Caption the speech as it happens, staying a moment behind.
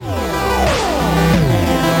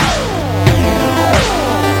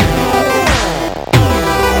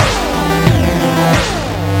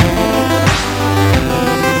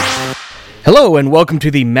Hello and welcome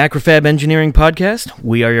to the Macrofab Engineering Podcast.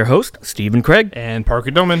 We are your host, Stephen Craig. And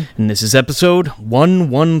Parker Doman. And this is episode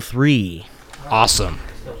 113. Awesome.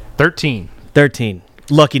 13. 13.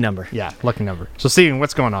 Lucky number. Yeah, lucky number. So, Stephen,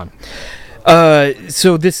 what's going on?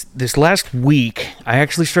 So this last week, I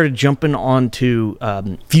actually started jumping onto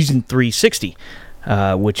Fusion 360,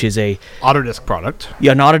 which is a... Autodesk product.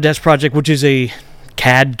 Yeah, an Autodesk project, which is a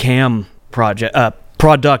CAD CAM product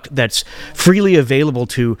that's freely available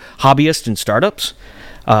to hobbyists and startups.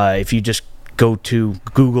 If you just go to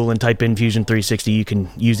Google and type in Fusion 360, you can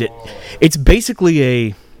use it. It's basically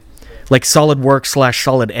a like SolidWorks /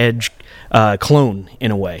 Solid Edge clone in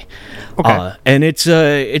a way. Okay. And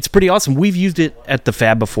it's pretty awesome. We've used it at the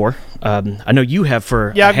Fab before. I know you have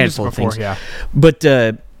for a handful of things. Yeah. But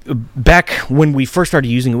back when we first started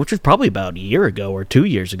using it, which was probably about a year ago or 2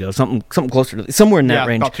 years ago, something closer to somewhere in that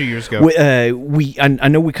range. About 2 years ago. I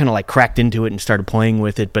know we kind of like cracked into it and started playing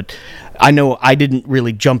with it, but I know I didn't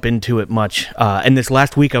really jump into it much. And this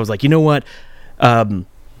last week, I was like, you know what? I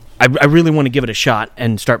really want to give it a shot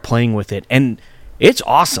and start playing with it, and it's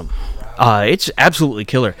awesome. It's absolutely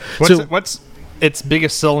killer. What's its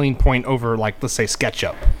biggest selling point over, like, let's say,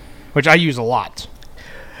 SketchUp, which I use a lot?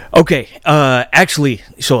 Okay, actually,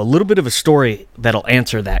 so a little bit of a story that'll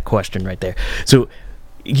answer that question right there. So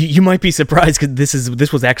you might be surprised because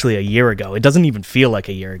this was actually a year ago. It doesn't even feel like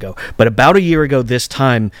a year ago, but about a year ago this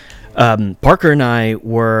time, Parker and I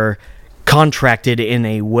were contracted in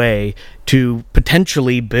a way to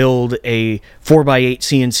potentially build a 4x8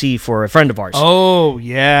 CNC for a friend of ours. Oh,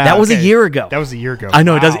 yeah. That was a year ago. That was a year ago. I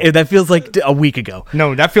know, Wow. that feels like a week ago.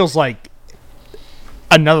 No, that feels like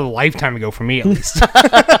another lifetime ago for me, at least.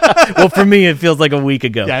 Well, for me, it feels like a week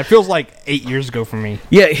ago. Yeah, it feels like 8 years ago for me.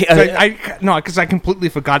 Yeah. Because I completely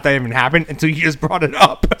forgot that even happened until you just brought it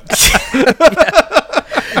up.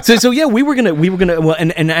 So yeah, we were gonna well,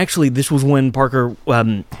 and actually this was when Parker,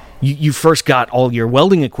 you first got all your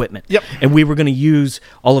welding equipment. Yep. And we were gonna use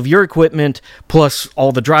all of your equipment plus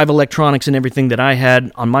all the drive electronics and everything that I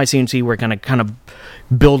had on my CNC. We're gonna kind of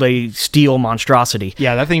build a steel monstrosity.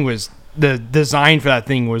 Yeah, that thing was... The design for that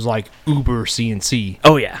thing was like uber CNC.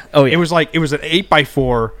 Oh yeah. It was an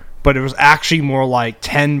 8x4, but it was actually more like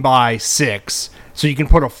 10x6. So you can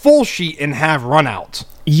put a full sheet and have run out.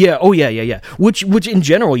 Yeah. Oh yeah. Which in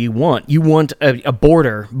general you want a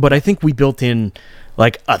border, but I think we built in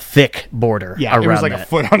like a thick border. Yeah, around it was like that. a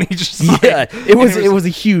foot on each side. Yeah, it was a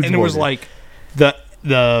huge. And border. it was like the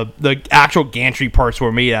actual gantry parts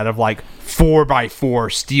were made out of like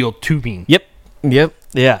 4x4 steel tubing. Yep.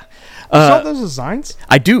 Yeah. You saw those designs?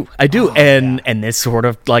 I do, and this sort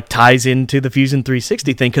of like ties into the Fusion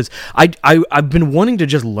 360 thing because I've been wanting to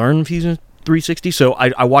just learn Fusion 360, so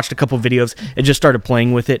I watched a couple videos and just started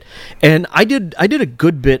playing with it, and I did a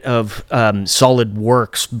good bit of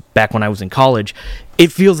SolidWorks back when I was in college.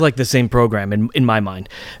 It feels like the same program in my mind,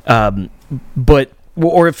 but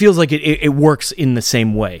it feels like it works in the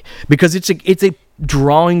same way because it's a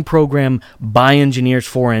drawing program by engineers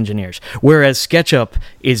for engineers, whereas SketchUp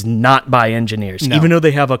is not by engineers. No. Even though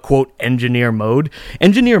they have a quote engineer mode.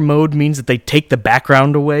 Engineer mode means that they take the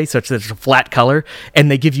background away such that it's a flat color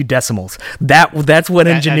and they give you decimals. That's what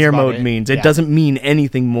engineer mode means. It doesn't mean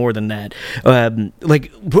anything more than that.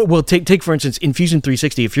 Take for instance in Fusion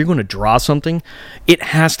 360, if you're going to draw something, it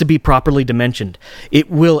has to be properly dimensioned.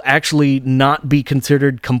 It will actually not be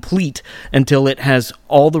considered complete until it has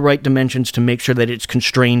all the right dimensions to make sure that it's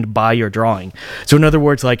constrained by your drawing. So in other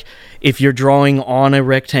words, like if you're drawing on a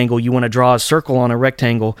rectangle, you want to draw a circle on a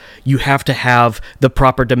rectangle, you have to have the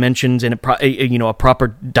proper dimensions and a proper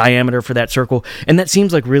diameter for that circle. And that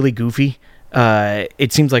seems like really goofy.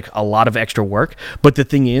 It seems like a lot of extra work, but the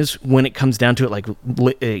thing is, when it comes down to it, like,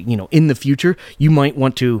 in the future, you might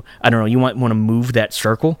want to, move that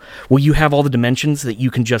circle. Well, you have all the dimensions that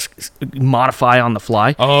you can just modify on the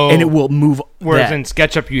fly, and it will move. Whereas in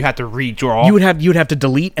SketchUp, you have to redraw. You would have to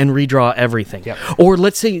delete and redraw everything. Yep. Or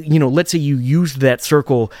let's say you used that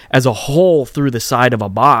circle as a hole through the side of a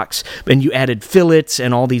box, and you added fillets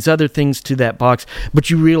and all these other things to that box, but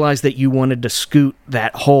you realized that you wanted to scoot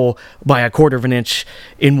that hole by a quarter of an inch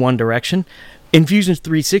in one direction. In Fusion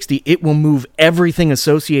 360, it will move everything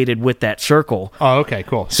associated with that circle. Oh, okay,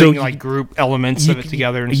 cool. So you can like group elements of it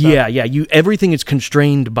together and stuff. Yeah. Everything is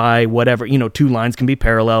constrained by whatever, two lines can be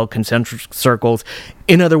parallel, concentric circles.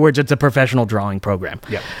 In other words, it's a professional drawing program.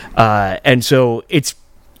 Yeah. And so it's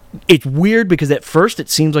weird because at first it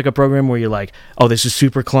seems like a program where you're like, oh, this is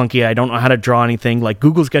super clunky. I don't know how to draw anything. Like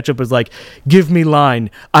Google SketchUp is like, give me line.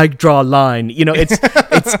 I draw line.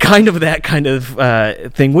 It's kind of that kind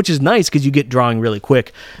of thing, which is nice because you get drawing really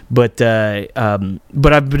quick. But I've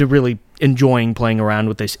been really enjoying playing around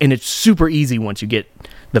with this, and it's super easy once you get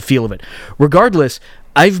the feel of it. Regardless,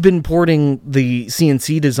 I've been porting the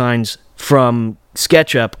CNC designs from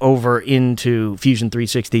SketchUp over into Fusion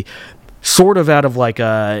 360, sort of out of like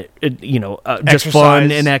just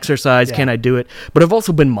fun and exercise. Yeah. Can I do it? But I've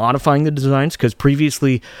also been modifying the designs, because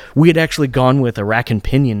previously we had actually gone with a rack and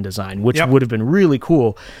pinion design, which would have been really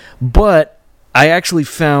cool. But I actually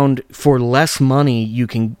found for less money you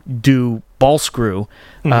can do ball screw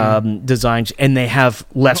designs, and they have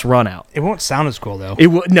less run out. It won't sound as cool though.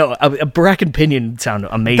 A rack and pinion sound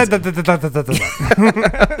amazing.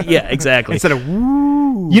 Yeah, exactly. Instead of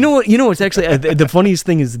woo. You know what's actually the funniest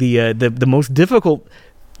thing is the most difficult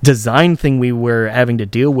design thing we were having to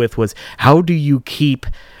deal with was, how do you keep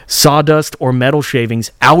sawdust or metal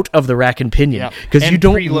shavings out of the rack and pinion? Because you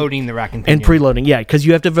don't preloading the rack and pinion. And preloading, yeah, because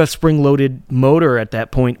you have to have a spring-loaded motor at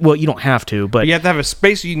that point. Well, you don't have to, but you have to have a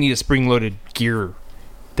space. You need a spring-loaded gear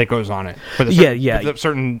that goes on it. With a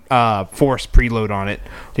certain force preload on it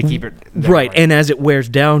to keep it right. And as it wears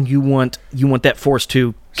down, you want that force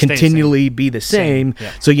to continually be the same.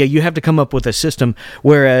 Yeah. So you have to come up with a system.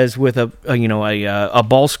 Whereas with a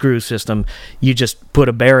ball screw system, you just put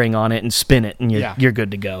a bearing on it and spin it, and you're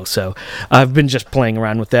good to go. So I've been just playing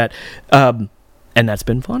around with that, and that's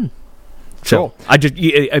been fun. So cool. I just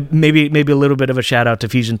maybe a little bit of a shout out to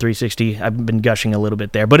Fusion 360. I've been gushing a little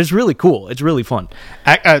bit there, but it's really cool. It's really fun.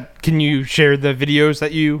 Can you share the videos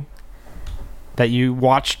that you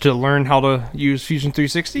watched to learn how to use Fusion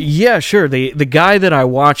 360? Yeah, sure. The guy that I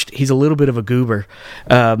watched, he's a little bit of a goober,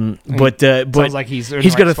 but sounds like he's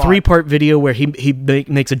got a 3-part video where he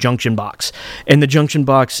makes a junction box, and the junction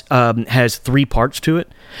box has 3 parts to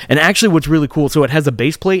it. And actually, what's really cool, so it has a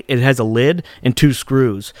base plate, it has a lid, and 2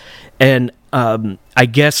 screws, and I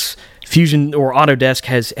guess Fusion or Autodesk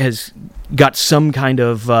has got some kind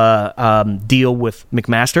of deal with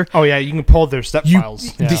McMaster. Oh yeah, you can pull their step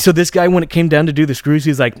files. Yeah. So this guy, when it came down to do the screws,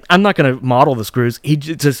 he's like, I'm not going to model the screws. He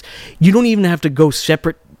just, you don't even have to go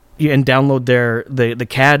separate and download the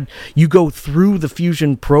CAD. You go through the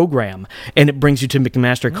Fusion program, and it brings you to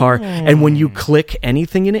McMaster Car. And when you click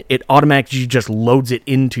anything in it, it automatically just loads it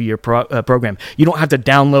into your program. You don't have to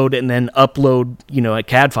download and then upload,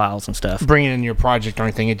 CAD files and stuff. Bring it in your project or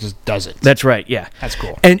anything; it just does it. That's right. Yeah, that's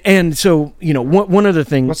cool. And so one other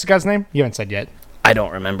thing. What's the guy's name? You haven't said yet. I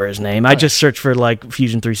don't remember his name. I just searched for like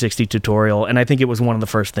Fusion 360 tutorial, and I think it was one of the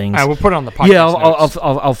first things. We'll put it on the podcast. Yeah,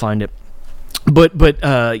 I'll find it. But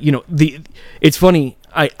it's funny.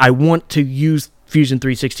 I want to use Fusion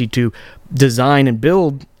 360 to design and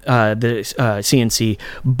build the CNC,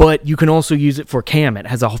 but you can also use it for CAM. It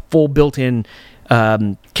has a full built-in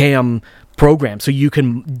CAM program, so you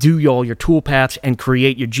can do all your tool paths and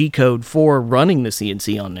create your G code for running the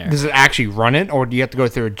CNC on there. Does it actually run it, or do you have to go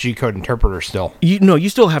through a G code interpreter still? You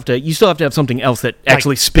still have to have something else that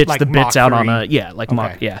actually spits the bits out on a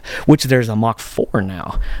Mach, which there's a Mach 4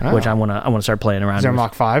 now, which I want to start playing around. Is there with. a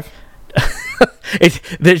Mach 5?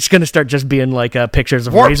 It's going to start just being like pictures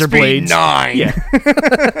of Warp razor speed blades. 9. Yeah.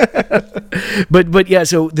 but yeah,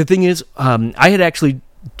 so the thing is, I had actually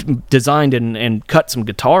designed and cut some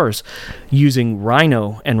guitars using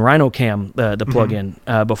Rhino and Rhino Cam, the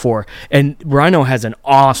plugin before, and Rhino has an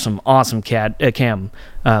awesome CAM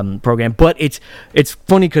program. But it's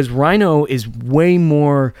funny because Rhino is way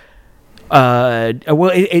more.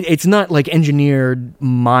 It's not like engineered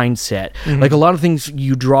mindset. Like a lot of things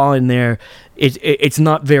you draw in there, it's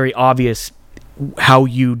not very obvious how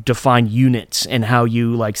you define units and how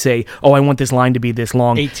you like say, oh, I want this line to be this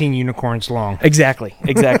long. 18 unicorns long. Exactly.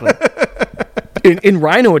 In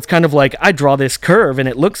Rhino, it's kind of like I draw this curve and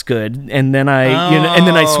it looks good, and then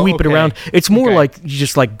I sweep it around. It's more like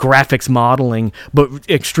just like graphics modeling, but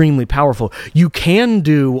extremely powerful. You can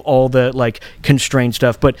do all the like constrained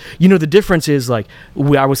stuff, but the difference is like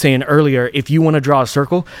I was saying earlier. If you want to draw a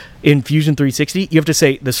circle in Fusion 360, you have to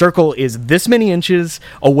say the circle is this many inches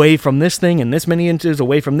away from this thing and this many inches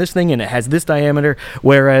away from this thing, and it has this diameter.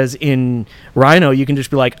 Whereas in Rhino, you can just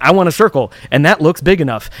be like, I want a circle, and that looks big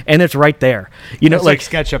enough, and it's right there. It's like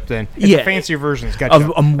SketchUp then. It's a fancier version of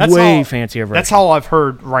SketchUp. A way fancier version. That's how I've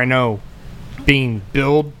heard Rhino being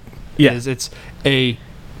billed. Yeah. It's a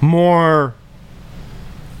more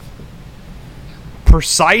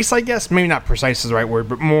precise, I guess. Maybe not precise is the right word,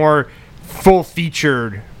 but more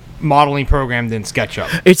full-featured modeling program than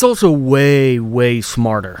SketchUp. It's also way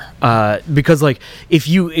smarter because like if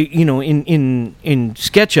you in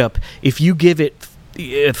SketchUp, if you give it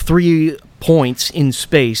 3 points in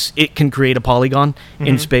space, it can create a polygon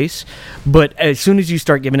in space. But as soon as you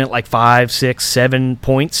start giving it like 5, 6, 7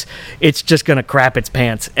 points, it's just gonna crap its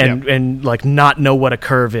pants and like not know what a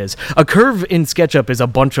curve is. A curve in SketchUp is a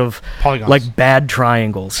bunch of Polygons. like bad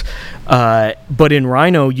triangles. But in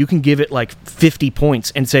Rhino, you can give it like 50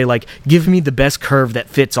 points and say like, give me the best curve that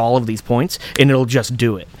fits all of these points, and it'll just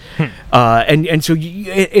do it. And so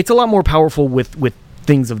it's a lot more powerful with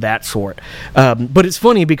things of that sort. But it's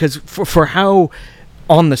funny because for how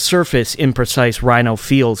on the surface imprecise Rhino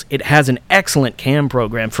feels, it has an excellent CAM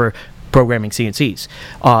program for programming CNCs.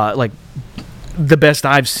 Like the best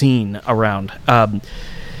I've seen around.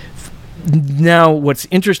 Now, what's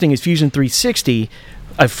interesting is Fusion 360,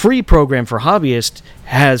 a free program for hobbyists,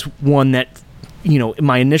 has one that, you know,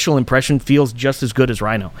 my initial impression feels just as good as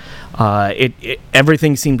Rhino.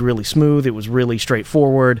 Everything seemed really smooth. It was really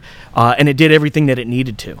straightforward, and it did everything that it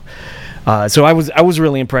needed to. So I was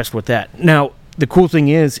really impressed with that. Now, the cool thing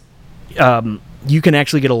is, you can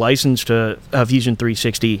actually get a license to Fusion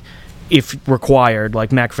 360 if required. Like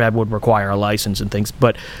MacFab would require a license and things,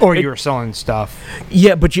 but Or you were selling stuff.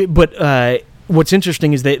 yeah, but what's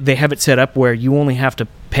interesting is they have it set up where you only have to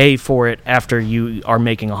pay for it after you are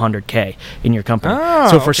making $100K in your company. Oh,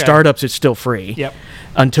 so for okay. startups, it's still free. Yep.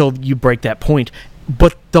 Until you break that point.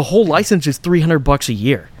 But the whole license is $300 a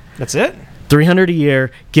year. That's it? $300 a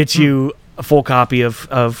year gets you a full copy of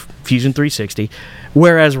Fusion 360.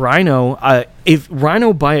 Whereas Rhino, if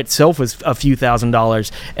Rhino by itself is a few $1,000s,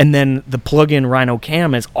 and then the plug-in Rhino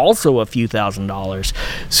Cam is also a few $1,000s.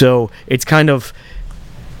 So it's kind of,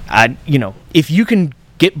 you know, if you can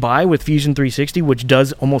get by with Fusion 360, which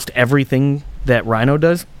does almost everything that Rhino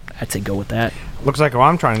does, I'd say go with that. Looks like what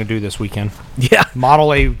I'm trying to do this weekend. Yeah.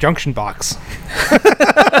 Model a junction box.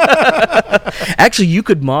 Actually, you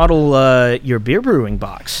could model your beer brewing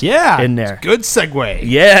box Yeah. in there. Good segue.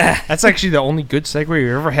 Yeah. That's actually the only good segue we've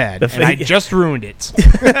ever had. And I just ruined it.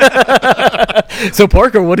 So,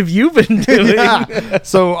 Parker, what have you been doing? Yeah.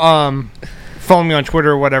 So, follow me on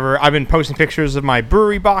Twitter or whatever. I've been posting pictures of my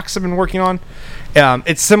brewery box I've been working on.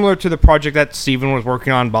 It's similar to the project that Steven was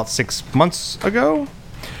working on about 6 months ago,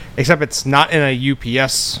 except it's not in a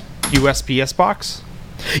USPS box.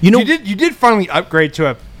 You know, You did finally upgrade to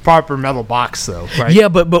a proper metal box, though, right? yeah,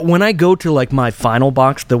 but when I go to like my final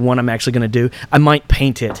box, the one I'm actually going to do, I might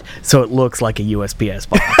paint it so it looks like a USPS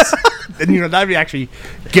box. And that'd be actually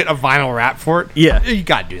get a vinyl wrap for it. Yeah. You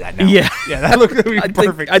gotta do that now. Yeah. Yeah, that looks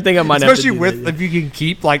perfect. I think I might have to especially do with that, if you can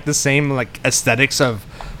keep like the same like aesthetics of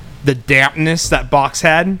the dampness that box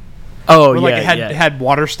had. Oh, Where, like yeah, it had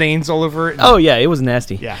water stains all over it. Oh, yeah, it was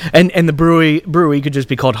nasty. Yeah. And the brewery could just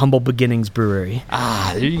be called Humble Beginnings Brewery.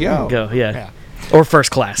 Ah, there you go. Yeah. Or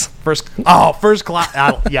First Class. First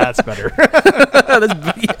class. Yeah, that's better.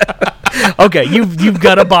 Okay, you've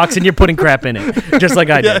got a box and you're putting crap in it, just like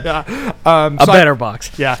I did. yeah. A better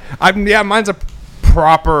box. Yeah. Mine's a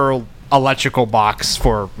proper electrical box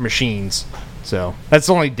for machines. So that's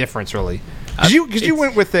the only difference, really. Because you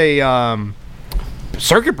went with a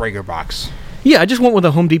circuit breaker box. Yeah, I just went with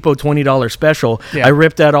a Home Depot $20 special. Yeah. I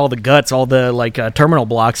ripped out all the guts, all the like terminal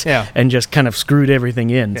blocks, Yeah. and just kind of screwed everything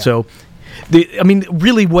in. Yeah. So,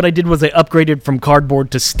 really, what I did was I upgraded from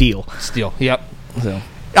cardboard to steel. Steel. Yep. So,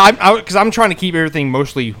 Because I'm trying to keep everything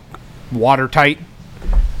mostly watertight,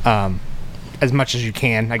 as much as you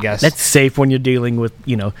can, I guess. that's safe when you're dealing with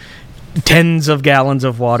tens of gallons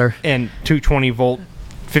of water. And 220 volt,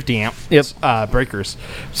 50 amp Yep. breakers.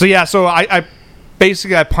 So yeah, I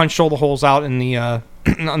basically punched all the holes out in the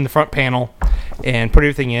on the front panel and put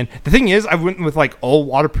everything in. The thing is, I went with like all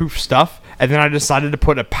waterproof stuff, and then I decided to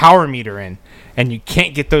put a power meter in, and you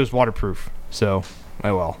can't get those waterproof. So,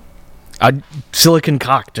 oh well. Silicon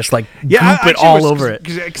cock, just like Yeah, goop it all over it.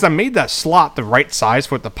 Because I made that slot the right size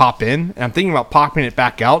for it to pop in, and I'm thinking about popping it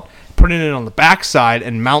back out, putting it on the back side,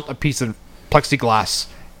 and mount a piece of plexiglass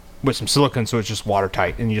with some silicone so it's just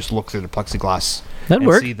watertight, and you just look through the plexiglass That'd and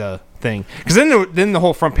work. see the thing. Because then the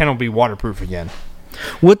whole front panel will be waterproof again.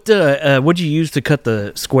 What'd you use to cut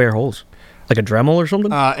the square holes? Like a Dremel or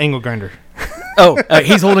something? Angle grinder.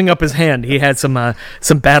 He's holding up his hand. He had some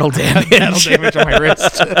battle damage. Battle damage on my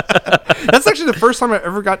wrist. That's actually the first time I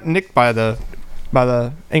ever got nicked by the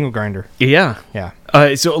angle grinder. Yeah.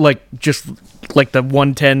 Yeah. So just like the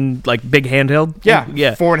 110 like big handheld. Yeah.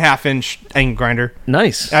 Yeah. 4.5 inch angle grinder.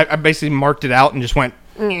 Nice. I basically marked it out and just went.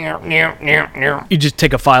 Yeah, You just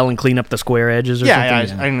take a file and clean up the square edges or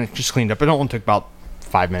something. I just cleaned up. It only took about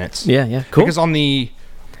 5 minutes. Yeah. Cool. Because on the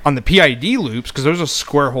PID loops, because those are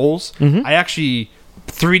square holes, I actually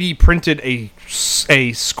 3D printed a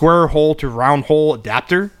square hole to round hole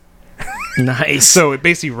adapter. Nice. So it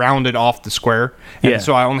basically rounded off the square. And Yeah.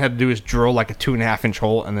 so I only had to do is drill like a 2.5-inch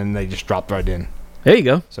hole, and then they just dropped right in. There you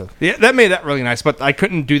go. So yeah, that made that really nice. But I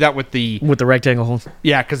couldn't do that with the With the rectangle holes.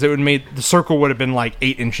 because it would made the circle would have been like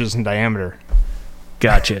 8 inches in diameter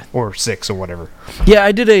Gotcha. or 6 or whatever. Yeah,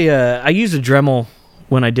 I did I used a Dremel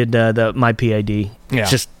when I did my PID. Yeah.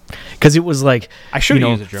 Just because it was like, I should've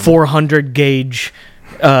used a Dremel. 400 gauge,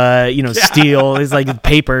 steel. It's like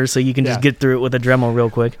paper, so you can just Yeah. get through it with a Dremel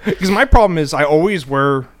real quick. Because my problem is I always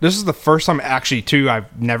wear. This is the first time actually too. I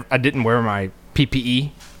didn't wear my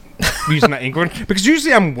PPE using that angle grinder, because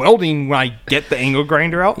usually I'm welding when I get the angle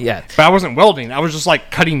grinder out. Yeah. But I wasn't welding. I was just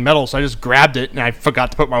like cutting metal, so I just grabbed it and I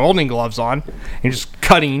forgot to put my welding gloves on and just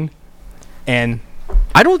cutting. And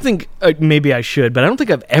I don't think, maybe I should, but I don't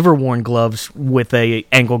think I've ever worn gloves with a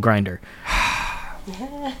angle grinder.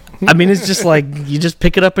 I mean, it's just like you just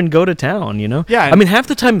pick it up and go to town, you know? Yeah. I mean, half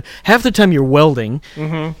the time you're welding,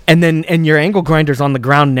 and your angle grinder's on the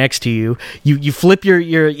ground next to you. You flip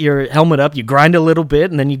your helmet up, you grind a little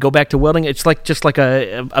bit, and then you go back to welding. It's like just like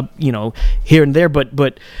a here and there,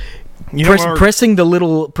 but you know, pressing the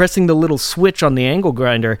little switch on the angle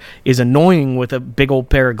grinder is annoying with a big old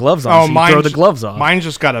pair of gloves on. So you throw the gloves off. Mine's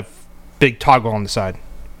just got a big toggle on the side.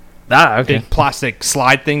 Ah, okay. Big plastic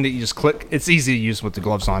slide thing that you just click. It's easy to use with the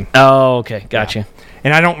gloves on. Oh, okay, gotcha. Yeah.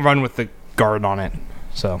 And I don't run with the guard on it,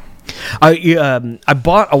 so. I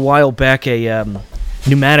bought a while back a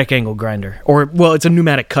pneumatic angle grinder, it's a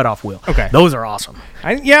pneumatic cutoff wheel. Okay. Those are awesome.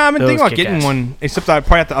 I've been thinking about kick getting ass. one, except I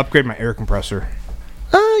probably have to upgrade my air compressor.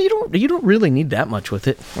 You don't really need that much with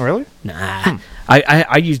it. Oh, really? Nah.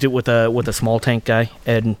 I used it with a small tank guy,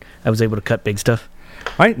 and I was able to cut big stuff.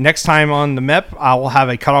 All right, next time on the MEP, I will have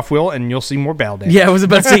a cutoff wheel, and you'll see more battle damage. Yeah, I was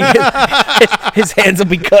about to say his hands will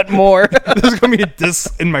be cut more. There's going to be a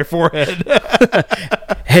disc in my forehead.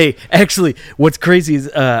 Hey, actually, what's crazy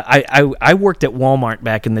is I worked at Walmart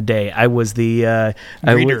back in the day. I was the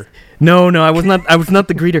Greeter. No, I was not. I was not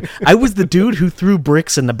the greeter. I was the dude who threw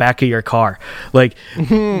bricks in the back of your car. Like,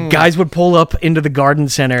 guys would pull up into the garden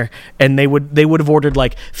center, and they would have ordered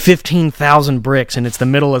like 15,000 bricks, and it's the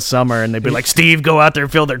middle of summer, and they'd be like, "Steve, go out there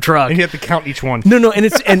and fill their truck." And you have to count each one. No, and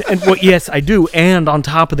it's and what? Yes, I do. And on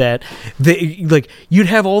top of that, you'd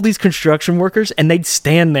have all these construction workers, and they'd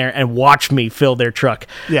stand there and watch me fill their truck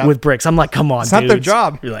with bricks. I'm like, come on, It's not their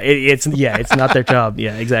job. You're like, it's not their job.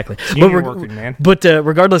 Yeah, exactly. union working, man. But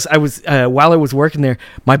regardless, I was while I was working there,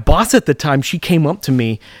 my boss at the time, she came up to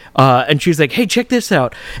me and she was like, "Hey, check this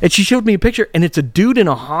out," and she showed me a picture, and it's a dude in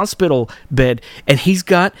a hospital bed, and he's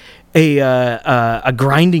got a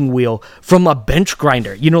grinding wheel from a bench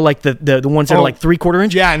grinder, like the ones that are like 3/4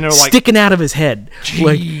 inch, Yeah, and they're like sticking out of his head.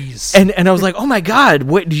 Jeez. Like, and I was like, oh my god,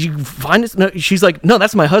 what did you find this? No, she's like, no,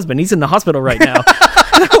 that's my husband. He's in the hospital right now.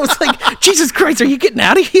 And I was like, Jesus Christ, are you getting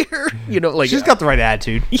out of here? She's got the right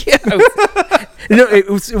attitude. Yeah. It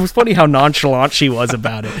was funny how nonchalant she was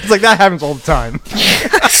about it. It's like that happens all the time.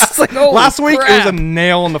 It's like, holy Last week, it was crap. a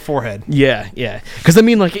nail in the forehead. Yeah. Because I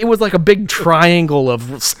mean, like, it was like a big triangle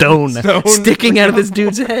of stone sticking out of this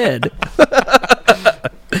dude's head.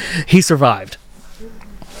 He survived.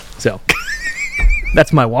 So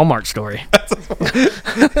that's my Walmart story.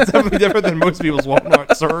 It's definitely different than most people's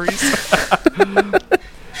Walmart stories.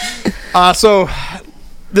 So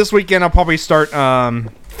this weekend, I'll probably start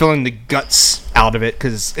filling the guts out of it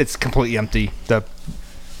because it's completely empty. The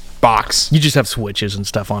box. You just have switches and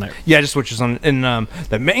stuff on it. Yeah, just switches on. And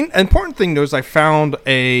the main important thing though is I found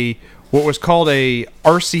what was called a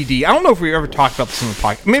RCD. I don't know if we ever talked about this in the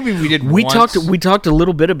podcast. Maybe we did. We once. talked a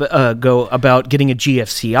little bit ago about getting a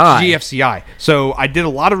GFCI. GFCI. So I did a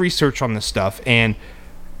lot of research on this stuff, and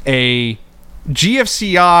a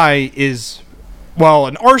GFCI is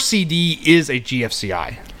an RCD is a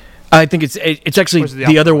GFCI. I think it's actually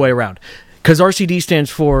the other way around. Because RCD stands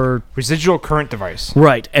for Residual current device.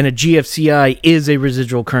 Right, and a GFCI is a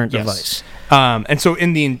residual current device. And so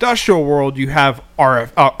in the industrial world, you have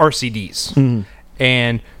RCDs.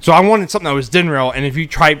 And so I wanted something that was DIN-RAIL, and if you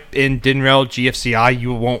type in DIN-RAIL GFCI,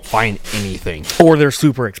 you won't find anything. Or they're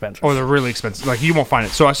super expensive. Or they're really expensive. Like, you won't find it.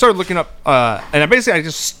 So I started looking up, and I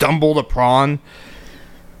just stumbled upon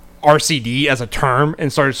RCD as a term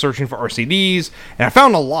and started searching for RCDs, and I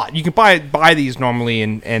found a lot. You can buy these normally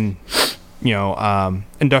in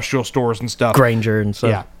industrial stores and stuff. Grainger and stuff.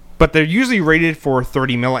 Yeah, but they're usually rated for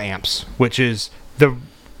 30 milliamps, which is the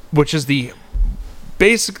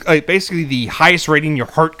basically the highest rating your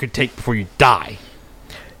heart could take before you die.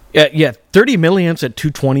 Yeah, 30 milliamps at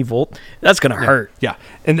 220 volt. That's gonna hurt. Yeah,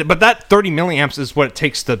 but that 30 milliamps is what it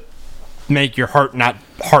takes to make your heart not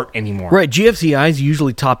heart anymore. Right. GFCIs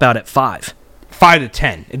usually top out at 5. 5 to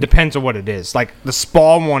 10. It depends on what it is. Like the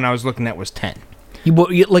Spawn one I was looking at was 10.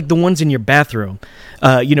 Like the ones in your bathroom,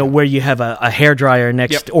 where you have a hairdryer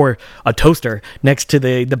next or a toaster next to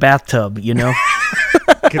the bathtub,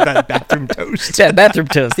 Get that bathroom toast. Yeah, bathroom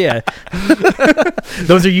toast, yeah.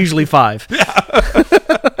 Those are usually 5.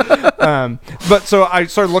 But so I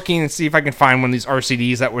started looking and see if I can find one of these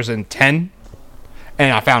RCDs that was in 10,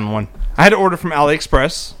 and I found one. I had to order from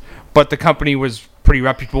AliExpress, but the company was pretty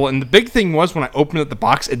reputable. And the big thing was when I opened up the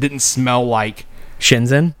box, it didn't smell like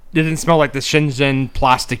Shenzhen? It didn't smell like the Shenzhen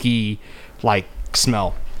plasticky like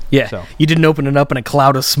smell. Yeah. So. You didn't open it up and a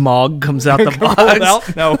cloud of smog comes out the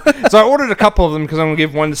box. No. So I ordered a couple of them because I'm going to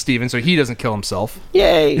give one to Steven so he doesn't kill himself.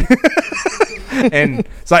 Yay. and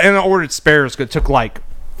I ordered spares because it took like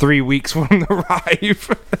 3 weeks for them to arrive.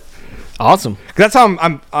 Awesome. That's how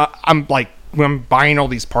I'm like, when I'm buying all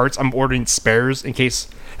these parts, I'm ordering spares in case.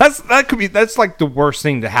 That's like the worst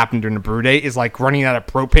thing to happen during the brew day is like running out of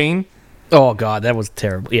propane. Oh God, that was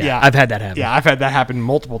terrible. Yeah, I've had that happen. Yeah, I've had that happen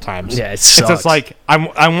multiple times. Yeah, it sucks. It's like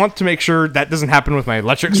I want to make sure that doesn't happen with my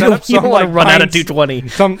electric setup. You don't want to run out of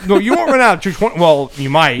 220. No, you won't run out of 220. Well, you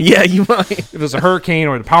might. Yeah, you might. If there's a hurricane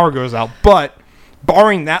or the power goes out. But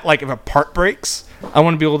barring that, like if a part breaks, I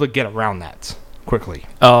want to be able to get around that quickly.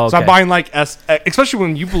 Oh, okay. So I'm buying like especially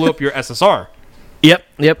when you blew up your SSR. Yep.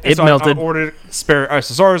 It so melted. I ordered spare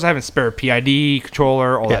SSRs. I have a spare PID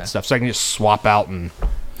controller, all that stuff, so I can just swap out and.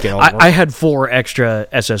 I had 4 extra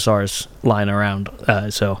SSRs lying around,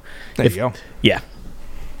 so there you go. Yeah,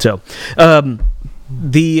 so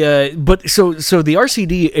the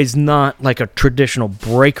RCD is not like a traditional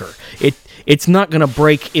breaker. It's not going to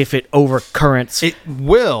break if it overcurrents. It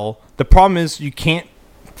will. The problem is you can't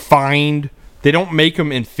find. They don't make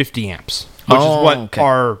them in 50 amps, which is what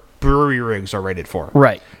our brewery rigs are rated for.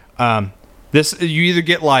 Right. This you either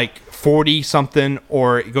get like 40 something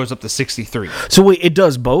or it goes up to 63. So wait, it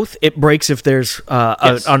does both? It breaks if there's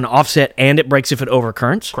Yes. an offset and it breaks if it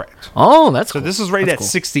overcurrents? Correct. Oh, that's So cool. this is rated That's at cool.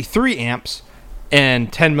 63 amps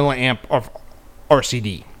and 10 milliamp of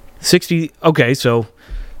RCD. 60. Okay, so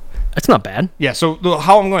that's not bad. Yeah, so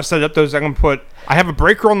how I'm going to set it up though is I'm going to put I have a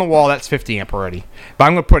breaker on the wall that's 50 amp already. But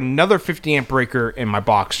I'm going to put another 50 amp breaker in my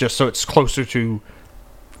box just so it's closer to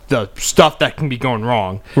the stuff that can be going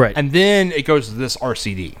wrong. Right. And then it goes to this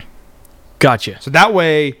RCD. Gotcha. So that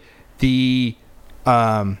way, that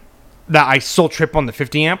I still trip on the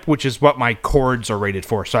 50 amp, which is what my cords are rated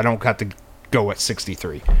for, so I don't have to go at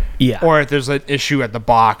 63. Yeah. Or if there's an issue at the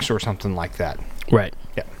box or something like that. Right.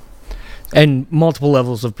 Yeah. And multiple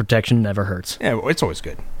levels of protection never hurts. Yeah, well, it's always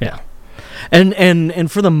good. Yeah.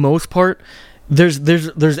 And for the most part,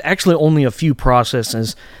 there's actually only a few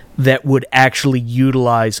processes that would actually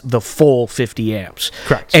utilize the full 50 amps.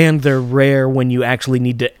 Correct. And they're rare when you actually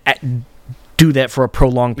need to do that for a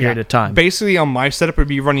prolonged period of time. Basically, on my setup, it would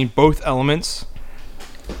be running both elements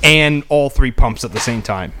and all 3 pumps at the same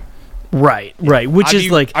time. Right. Which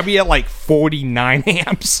I'd be at like 49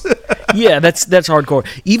 amps. Yeah, that's hardcore.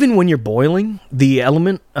 Even when you're boiling the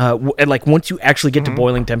element, like once you actually get to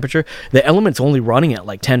boiling temperature, the element's only running at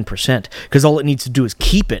like 10% because all it needs to do is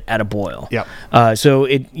keep it at a boil. Yep. So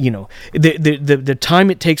it, the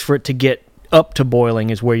time it takes for it to get up to boiling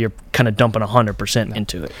is where you're kind of dumping 100%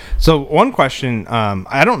 into it. So one question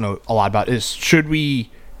I don't know a lot about is should we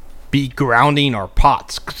be grounding our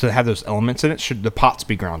pots to have those elements in it? Should the pots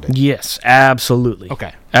be grounded? Yes, absolutely.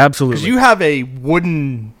 Okay. Absolutely. Because you have a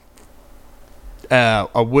wooden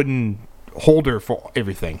holder for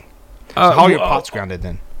everything. So how are your pots grounded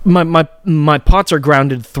then? My pots are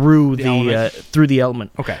grounded through the element? through the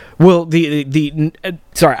element. Okay. Well,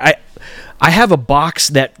 sorry, I have a box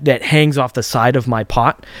that hangs off the side of my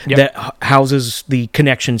pot that houses the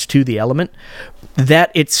connections to the element.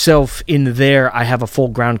 That itself in there, I have a full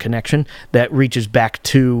ground connection that reaches back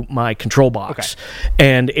to my control box,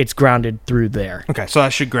 and it's grounded through there. Okay, so I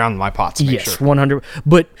should ground my pots. To make Yes, sure. 100.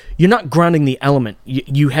 But you're not grounding the element.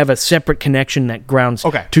 You have a separate connection that grounds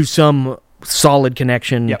to some solid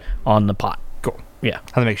connection on the pot. Cool. Yeah.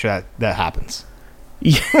 How to make sure that happens.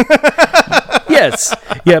 Yes.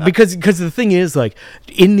 Yeah, because the thing is, like,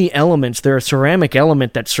 in the elements, they're a ceramic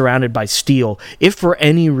element that's surrounded by steel. If for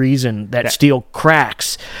any reason that steel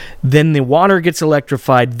cracks, then the water gets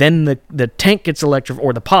electrified, then the tank gets electrified,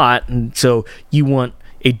 or the pot, and so you want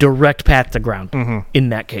a direct path to ground in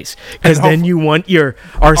that case. Because then you want your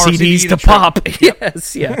RCDs to pop.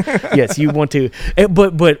 Yes, yes, you want to.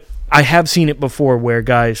 But I have seen it before where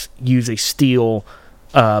guys use a steel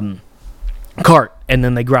cart, and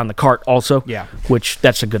then they ground the cart also. Yeah. Which,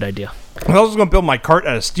 that's a good idea. I was going to build my cart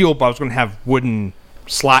out of steel, but I was going to have wooden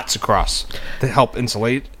slats across to help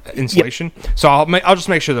insulation. So I'll just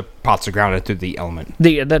make sure the pots are grounded through the element.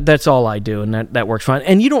 That's all I do, and that works fine.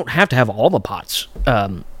 And you don't have to have all the pots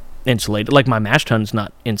insulated. Like my mash tun's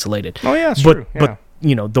not insulated. Oh yeah, that's true. Yeah. But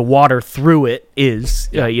the water through it is,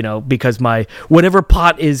 because my whatever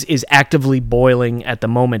pot is actively boiling at the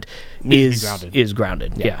moment is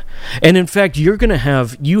grounded. Yeah. And in fact,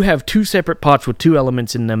 you have 2 separate pots with 2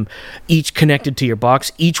 elements in them, each connected to your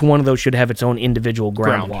box. Each one of those should have its own individual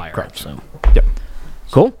ground wire. Correct. So, yep.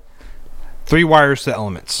 Cool. 3 wires to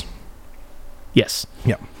elements. Yes.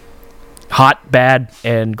 Yep. Hot, bad,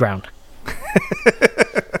 and ground.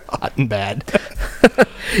 Hot and bad.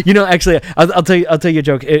 Actually, I'll tell you a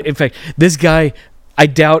joke. In fact, this guy, I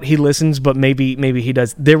doubt he listens, but maybe he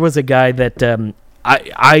does. There was a guy that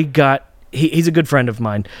I got. He's a good friend of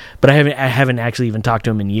mine, but I haven't actually even talked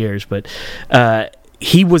to him in years. But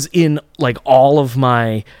he was in like all of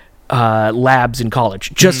my labs in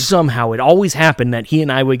college. Just somehow, it always happened that he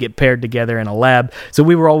and I would get paired together in a lab. So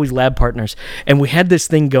we were always lab partners, and we had this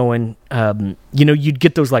thing going. You'd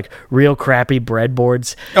get those like real crappy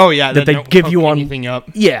breadboards. Oh yeah, that they give you on anything up.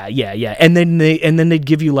 Yeah, and then they'd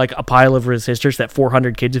give you like a pile of resistors that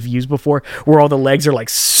 400 kids have used before, where all the legs are like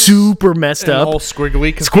super messed up, all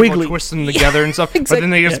squiggly, because people twist them together and stuff. Exactly. But then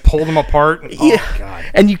they just pull them apart. Oh god!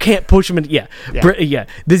 And you can't push them in. Yeah.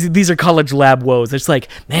 These are college lab woes. It's like,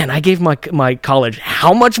 man, I gave my college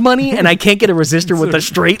how much money, and I can't get a resistor with a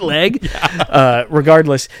straight leg.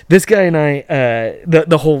 Regardless, this guy and I,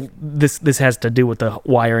 the whole. This has to do with the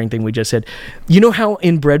wiring thing we just said. You know how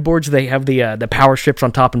in breadboards they have the power strips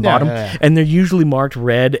on top and bottom, and they're usually marked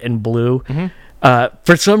red and blue.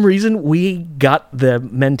 For some reason, we got the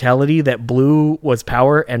mentality that blue was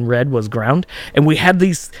power and red was ground, and we had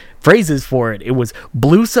these phrases for it. It was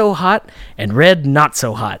blue so hot and red not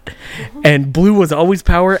so hot, and blue was always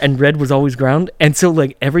power and red was always ground. And so,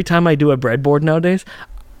 like every time I do a breadboard nowadays,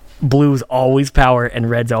 blue's always power and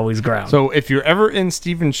red's always ground. So if you're ever in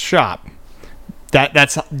Steven's shop,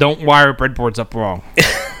 that's don't wire breadboards up wrong.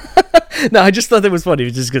 No, I just thought that was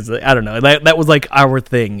funny, just because I don't know. That was like our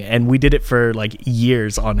thing, and we did it for like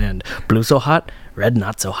years on end. Blue so hot, red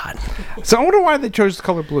not so hot. So I wonder why they chose the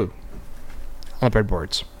color blue on the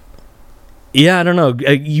breadboards. Yeah, I don't know.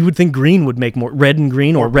 You would think green would make more red and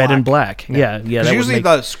green, or red and black. Yeah. That usually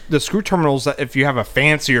the screw terminals. If you have a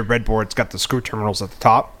fancier breadboard, it's got the screw terminals at the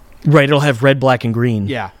top. Right, it'll have red, black, and green.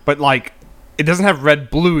 Yeah, but like it doesn't have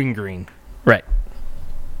red, blue, and green. Right.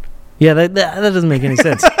 Yeah, that doesn't make any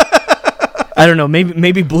sense. I don't know.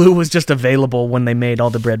 Maybe blue was just available when they made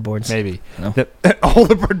all the breadboards. Maybe all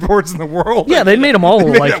the breadboards in the world. Yeah, they made them all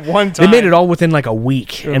at one time. They made it all within like a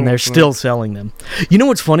week, and they're still selling them. You know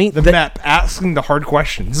what's funny? The map asking the hard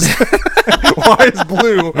questions. Why is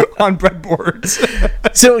blue on breadboards?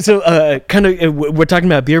 So kind of we're talking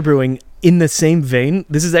about beer brewing in the same vein.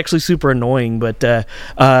 This is actually super annoying, but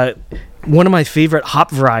one of my favorite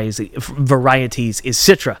hop varieties is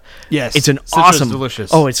Citra. Yes, it's Citra's awesome,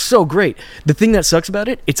 delicious. Oh, it's so great. The thing that sucks about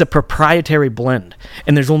it, it's a proprietary blend,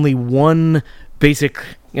 and there's only one basic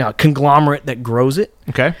conglomerate that grows it.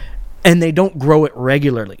 Okay, and they don't grow it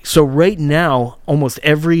regularly. So right now, almost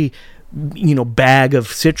every bag of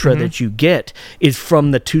Citra that you get is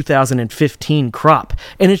from the 2015 crop,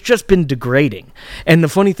 and it's just been degrading. And the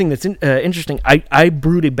funny thing that's interesting, I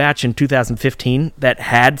brewed a batch in 2015 that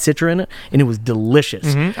had Citra in it, and it was delicious.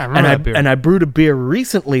 I remember that beer. And I brewed a beer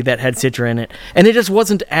recently that had Citra in it, and it just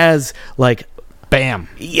wasn't as like bam.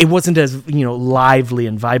 It wasn't as, lively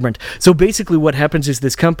and vibrant. So basically what happens is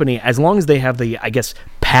this company, as long as they have the, I guess,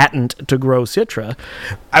 patent to grow Citra,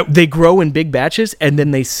 they grow in big batches, and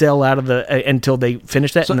then they sell out of the until they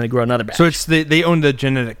finish that, and then they grow another batch. So it's they own the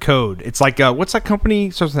genetic code. It's like, what's that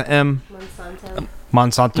company? Starts with an M?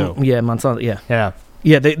 Monsanto. Yeah, Monsanto, yeah. Yeah.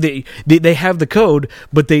 Yeah, they have the code,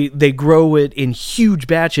 but they grow it in huge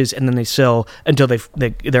batches, and then they sell until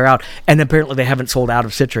they're out. And apparently they haven't sold out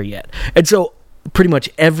of Citra yet. And so pretty much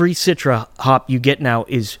every Citra hop you get now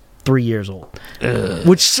is 3 years old,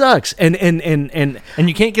 which sucks. And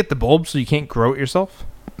you can't get the bulbs, so you can't grow it yourself?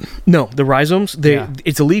 No, the rhizomes,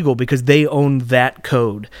 it's illegal because they own that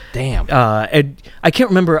code. Damn. And I can't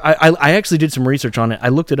remember. I actually did some research on it. I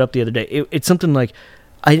looked it up the other day. It's something like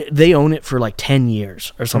they own it for like 10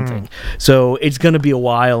 years or something. So it's going to be a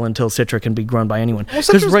while until Citra can be grown by anyone. Well,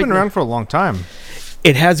 Citra's been around for a long time.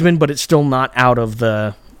 It has been, but it's still not out of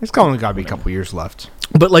the... It's only got to be a couple years left.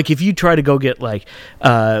 But like if you try to go get like,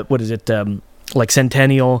 what is it, like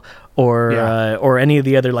Centennial or any of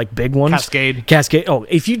the other like big ones. Cascade. Oh,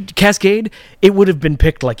 if you Cascade, it would have been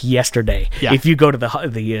picked like yesterday. Yeah. If you go to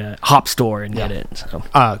the hop store and get it. So.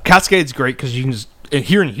 Cascade's great because you can just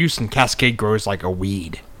here in Houston, Cascade grows like a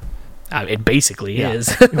weed. It basically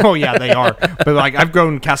is. Oh yeah, they are. But like I've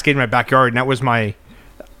grown Cascade in my backyard, and that was my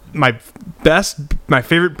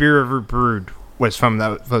favorite beer ever brewed was from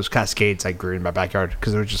those Cascades I grew in my backyard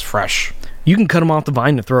because they were just fresh. You can cut them off the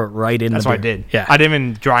vine and throw it right in. That's the what beer. I did. Yeah, I didn't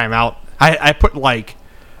even dry them out. I put like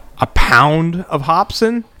a pound of hops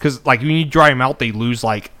in because like when you dry them out, they lose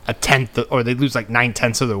like a tenth or they lose like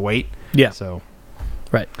 9/10 of their weight. Yeah. So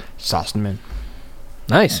right. Sauced them in.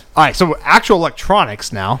 Nice. All right, so actual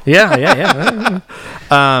electronics now. Yeah.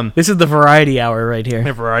 This is the variety hour right here.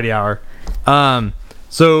 The variety hour.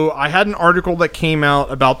 So I had an article that came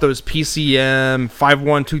out about those PCM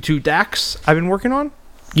 5122 DACs I've been working on.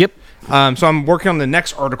 Yep. So I'm working on the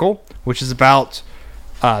next article, which is about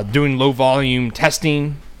doing low volume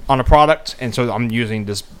testing on a product, and so I'm using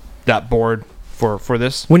that board for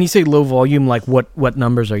this. When you say low volume, like what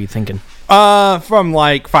numbers are you thinking? From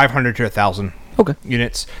like 500 to 1,000. Okay.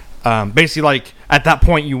 Units. Basically, like at that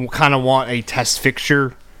point, you kind of want a test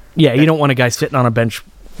fixture. Yeah, you don't want a guy sitting on a bench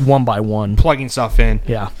one by one plugging stuff in.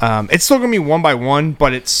 Yeah. It's still gonna be one by one,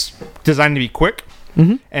 but it's designed to be quick.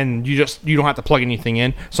 Mm-hmm. And you don't have to plug anything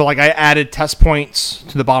in. So like I added test points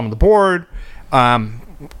to the bottom of the board.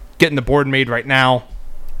 Getting the board made right now.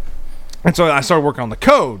 And so I started working on the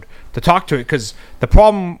code to talk to it because the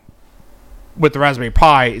problem with the Raspberry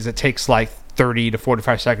Pi is it takes like 30 to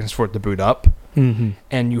 45 seconds for it to boot up. Mm-hmm.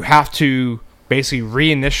 And you have to basically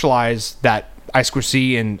reinitialize that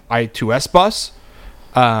I2C and I2S bus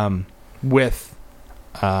with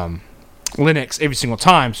Linux every single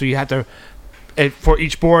time. So you have to, for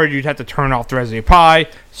each board, you'd have to turn off the Raspberry Pi,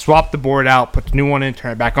 swap the board out, put the new one in,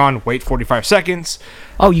 turn it back on, wait 45 seconds.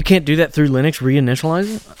 Oh, you can't do that through Linux,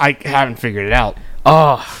 reinitialize it? I haven't figured it out.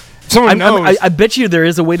 Oh. Someone knows. I bet you there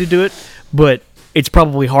is a way to do it, but it's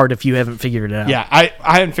probably hard if you haven't figured it out. Yeah, I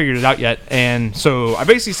haven't figured it out yet. And so I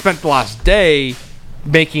basically spent the last day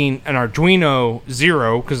making an Arduino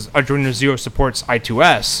Zero, because Arduino Zero supports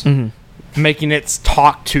I2S, making it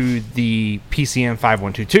talk to the PCM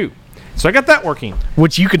 5122. So I got that working.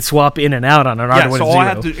 Which you could swap in and out on an Arduino so Zero. all I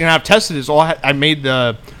have to, and I've tested this. I made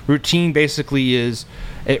the routine basically is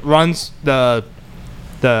it runs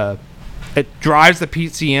it drives the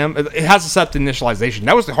PCM. It has to set up the initialization.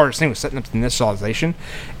 That was the hardest thing, was setting up the initialization.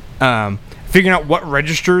 Figuring out what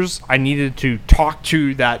registers I needed to talk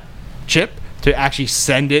to that chip to actually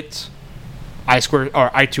send it I2 or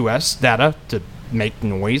I2S data to make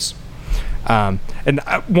noise. And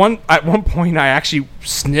at one point, I actually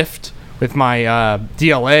sniffed with my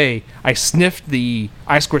DLA. I sniffed the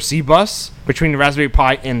I2C bus between the Raspberry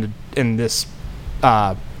Pi and this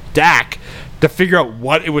DAC to figure out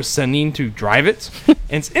what it was sending to drive it. And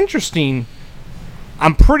it's interesting.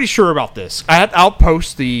 I'm pretty sure about this. I'll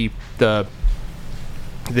post the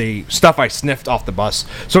stuff I sniffed off the bus.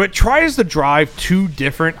 So it tries to drive two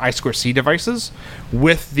different I2C devices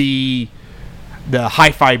with the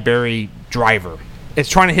Hi-Fi Berry driver. It's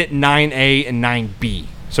trying to hit 9A and 9B.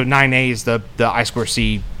 So 9A is the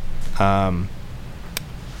I2C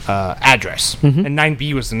address, and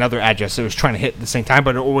 9B was another address it was trying to hit at the same time,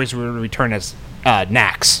 but it always would return as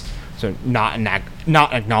NACS, so not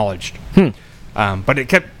acknowledged. But it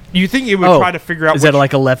kept. You think it would try to figure out? Is that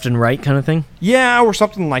like a left and right kind of thing? Yeah, or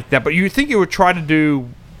something like that. But you think it would try to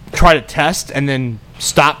test and then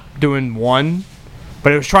stop doing one,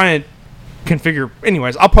 but it was trying to configure.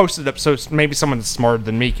 Anyways, I'll post it up so maybe someone that's smarter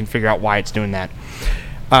than me can figure out why it's doing that.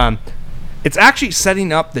 It's actually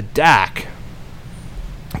setting up the DAC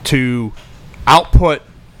to output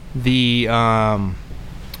the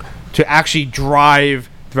to actually drive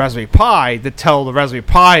the Raspberry Pi to tell the Raspberry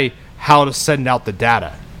Pi how to send out the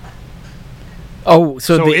data. Oh,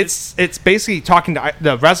 so it's basically talking to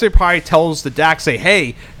the Raspberry Pi tells the DAC, say,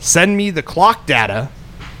 hey, send me the clock data,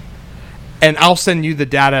 and I'll send you the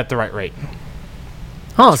data at the right rate.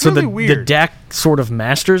 Oh, it's so really the weird. DAC sort of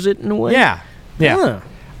masters it in a way? Yeah. Huh.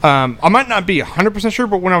 I might not be 100% sure,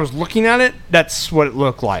 but when I was looking at it, that's what it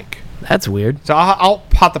looked like. That's weird. So I'll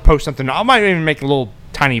have to post something. I might even make a little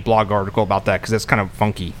tiny blog article about that because that's kind of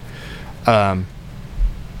funky. So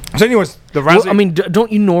anyways, the Raspberry... Well, I mean,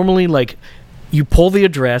 don't you normally, like, you pull the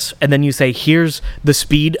address and then you say, here's the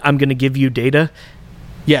speed I'm going to give you data?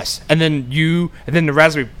 Yes, and then the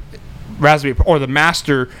Raspberry or the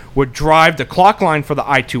master would drive the clock line for the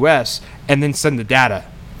I2S and then send the data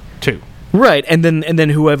too. Right, and then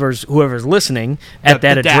whoever's listening at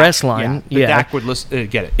that address line, the DAC would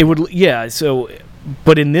get it. It would, yeah. So,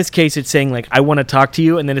 but in this case, it's saying like, I want to talk to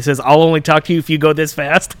you, and then it says, I'll only talk to you if you go this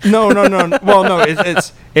fast. No. Well, no,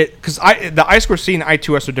 it's because the I2C and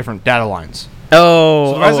I2S are different data lines.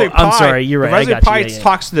 Oh, So the Raspberry I'm Pi- sorry. You're right. The Raspberry I got Pi you. Yeah, yeah.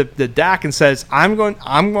 talks to the DAC and says, I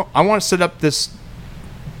want to set up this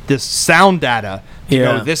sound data to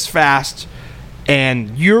Yeah. go this fast,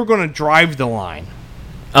 and you're going to drive the line.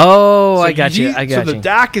 Oh, So I got you. I got so you. the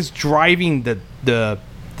DAC is driving the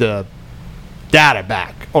data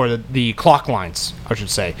back, or the clock lines, I should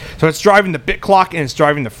say. So it's driving the bit clock and it's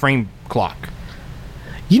driving the frame clock.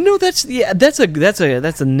 You know, that's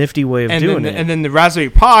a nifty way of doing it. And then the Raspberry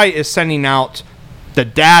Pi is sending out the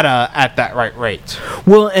data at that right rate.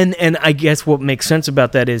 Well, and I guess what makes sense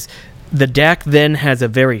about that is the DAC then has a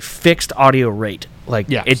very fixed audio rate. Like,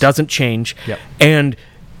 Yes. it doesn't change. Yep. And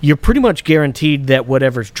you're pretty much guaranteed that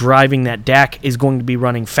whatever's driving that DAC is going to be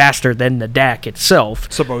running faster than the DAC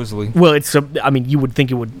itself. Supposedly. Well, you would think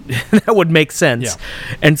it would that would make sense. Yeah.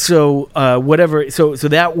 And so so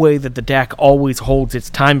that way that the DAC always holds its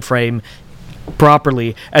time frame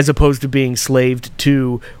properly, as opposed to being slaved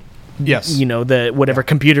to Yes. the whatever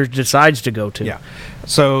computer decides to go to. Yeah.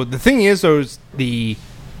 So the thing is, though, is the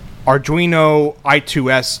Arduino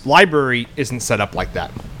I2S library isn't set up like that.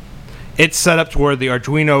 It's set up to where the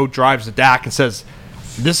Arduino drives the DAC and says,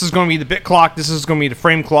 this is going to be the bit clock, this is going to be the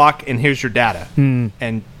frame clock, and here's your data.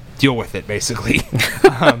 And deal with it, basically.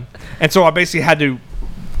 And so I basically had to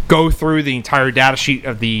go through the entire data sheet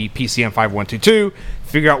of the PCM5122,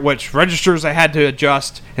 figure out which registers I had to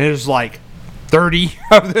adjust, and it was like 30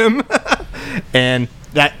 of them. And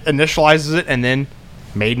that initializes it, and then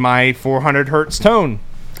made my 400 hertz tone.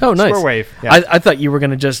 Oh, nice. Square wave. Yeah. I thought you were going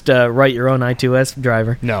to just write your own I2S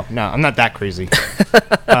driver. No, I'm not that crazy.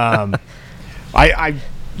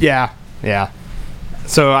 Yeah.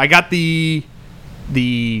 So I got the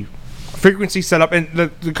frequency set up, and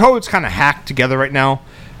the code's kind of hacked together right now,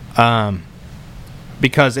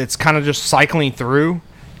 because it's kind of just cycling through,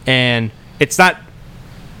 and it's not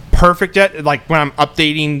perfect yet. Like when I'm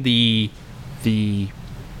updating the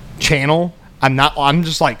channel, I'm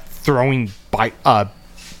just like throwing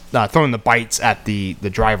the bytes at the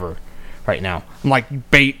driver right now. I'm like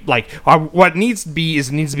what it needs to be is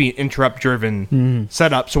an interrupt driven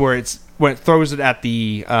setup, so when it throws it at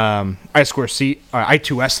the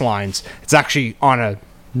I2S lines, it's actually on a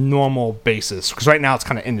normal basis, because right now it's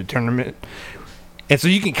kind of indeterminate, and so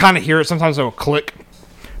you can kind of hear it. Sometimes it'll click,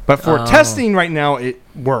 but for testing right now it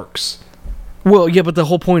works. Well, yeah, but the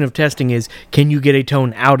whole point of testing is, can you get a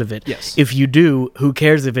tone out of it? Yes. If you do, who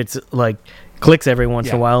cares if it's like clicks every once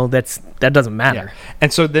in a while? That doesn't matter. Yeah.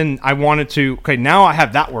 And so then I wanted to, now I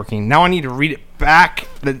have that working. Now I need to read it back,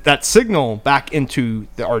 that signal back into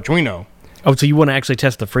the Arduino. Oh, so you want to actually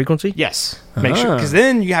test the frequency? Yes. Make sure, because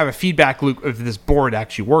then you have a feedback loop of this board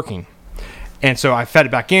actually working. And so I fed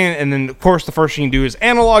it back in, and then of course the first thing you do is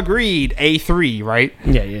analog read A3, right?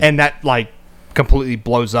 Yeah. And that like completely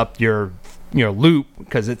blows up your loop,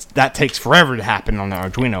 because that takes forever to happen on the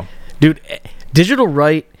Arduino. Dude, digital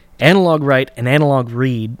write, analog write, and analog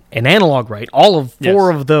read, and analog write, all of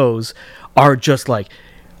four of those are just like,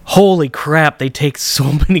 holy crap, they take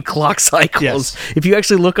so many clock cycles. Yes. If you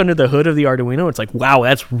actually look under the hood of the Arduino, it's like, wow,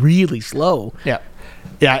 that's really slow. Yeah,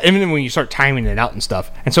 and then when you start timing it out and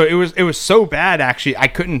stuff. And so it was so bad, actually, I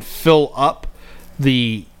couldn't fill up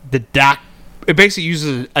the DAC. It basically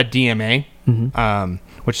uses a DMA,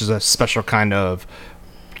 which is a special kind of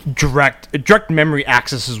direct memory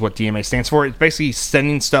access is what DMA stands for. It's basically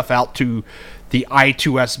sending stuff out to the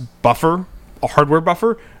I2S buffer, a hardware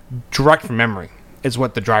buffer, direct from memory is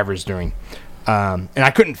what the driver is doing. And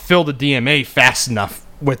I couldn't fill the DMA fast enough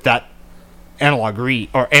with that analog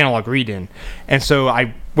read in. And so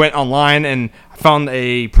I went online and found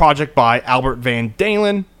a project by Albert Van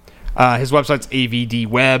Dalen. His website's AVD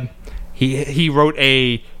Web. He wrote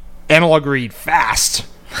a analog read fast,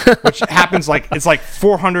 which happens it's like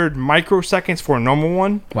 400 microseconds for a normal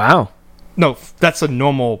one. Wow. No, that's a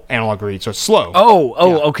normal analog read, so it's slow.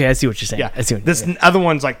 Oh, okay, I see what you're saying. Yeah. I see what This other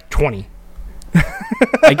one's like 20.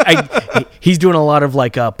 He's doing a lot of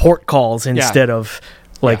like port calls instead of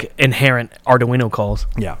like inherent Arduino calls.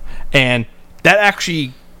 Yeah. And that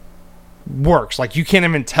actually works. Like, you can't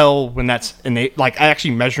even tell when that's innate. Like, I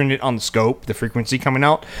actually measuring it on the scope, the frequency coming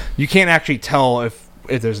out. You can't actually tell if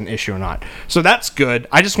there's an issue or not. So that's good.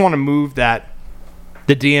 I just want to move the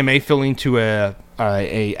DMA filling to a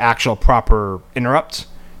actual proper interrupt,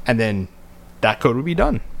 and then that code will be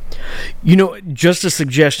done. Just a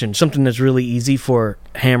suggestion, something that's really easy for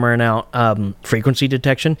hammering out frequency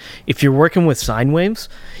detection. If you're working with sine waves,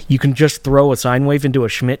 you can just throw a sine wave into a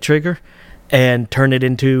Schmitt trigger and turn it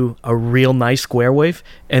into a real nice square wave,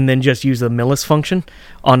 and then just use the Millis function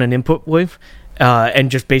on an input wave,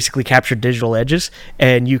 and just basically capture digital edges.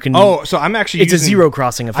 And you can... Oh, so I'm actually It's a zero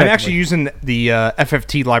crossing effect. I'm actually using the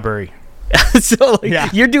FFT library. So like, Yeah.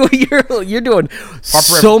 you're doing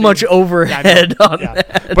so much overhead on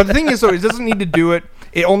that. But the thing is, though, it doesn't need to do it.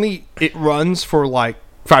 It runs for like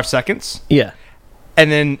 5 seconds, Yeah.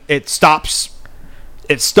 and then it stops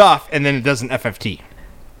its stuff, and then it does an FFT.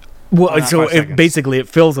 Well, Not so 5 seconds. basically it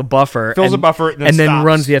fills a buffer. Fills a buffer, and then stops,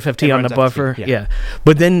 runs the FFT and on the runs buffer. FFT, Yeah.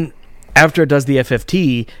 But then after it does the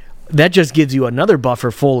FFT, that just gives you another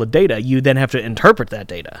buffer full of data. You then have to interpret that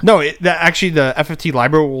data. No, actually the FFT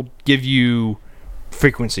library will give you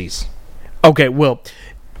frequencies. Okay, well,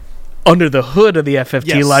 under the hood of the FFT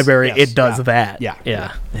Yes, library, yes, it does yeah, that. yeah,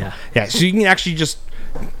 Yeah. Yeah, so you can actually just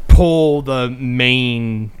pull the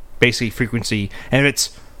main basic frequency, and if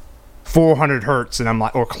it's 400 hertz, and I'm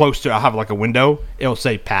like, or close to, I'll have like a window, it'll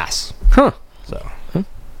say pass. Huh. So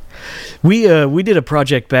We did a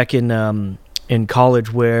project back in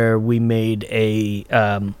college where we made a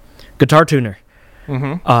guitar tuner.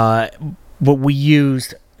 What we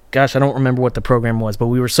used, gosh, I don't remember what the program was, but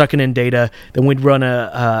we were sucking in data. Then we'd run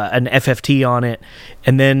an FFT on it,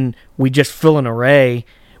 and then we just fill an array.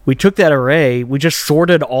 We took that array, we just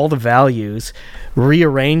sorted all the values,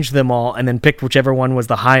 rearranged them all, and then picked whichever one was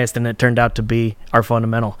the highest, and it turned out to be our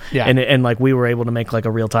fundamental. Yeah. And like we were able to make like a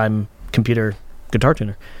real time computer guitar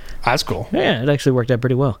tuner. that's cool. Yeah, it actually worked out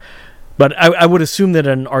pretty well. But I would assume that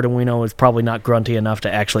an Arduino is probably not grunty enough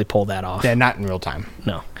to actually pull that off. Yeah, not in real time.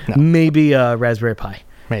 No. No. Maybe a Raspberry Pi.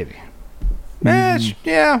 Maybe.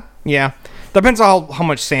 Yeah. Depends on how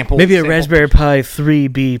much sample. Maybe a Raspberry Pi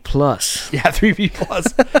 3B Plus. Yeah, 3B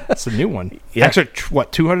plus. That's a new one. Yeah. Actually,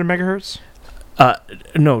 200 megahertz?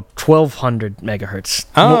 No, 1200 megahertz.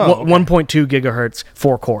 Oh, okay. 1.2 gigahertz,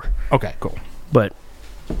 4-core. Okay, cool. But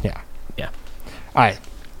Yeah. yeah. All right,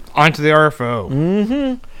 on to the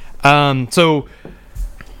RFO. So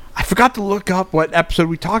I forgot to look up what episode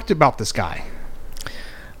we talked about this guy.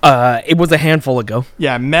 It was a handful ago.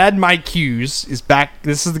 Yeah, Mad Mike Hughes is back.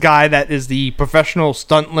 This is the guy that is the professional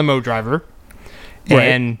stunt limo driver, Right.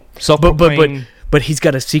 and self-proclaimed. But he's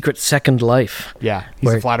got a secret second life. Yeah, he's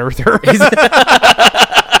Where- a flat earther.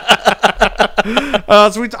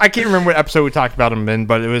 I can't remember what episode we talked about him in,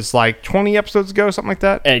 but it was like 20 episodes ago, something like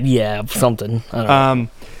that. Yeah, something. I don't know.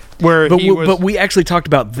 Where But we actually talked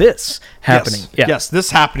about this happening. Yes,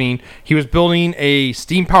 this happening. He was building a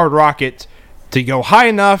steam-powered rocket to go high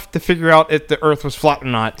enough to figure out if the Earth was flat or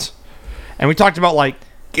not. And we talked about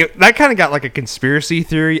that kind of got like a conspiracy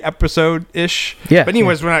theory episode-ish. Yeah, But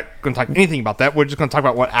anyways, we're not going to talk anything about that. We're just going to talk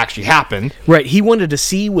about what actually happened. Right. He wanted to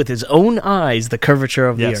see with his own eyes the curvature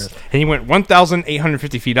of the Earth. And he went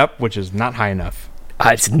 1,850 feet up, which is not high enough.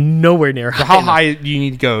 It's nowhere near high So how enough. high do you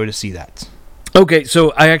need to go to see that? Okay,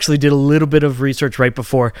 so I actually did a little bit of research right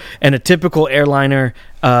before, and a typical airliner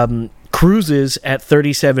cruises at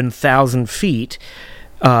 37,000 feet,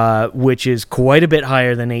 which is quite a bit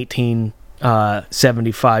higher than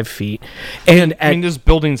 1875 feet. And I mean, there's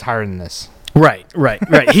buildings higher than this. Right.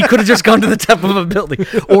 He could have just gone to the top of a building,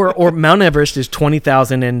 or Mount Everest is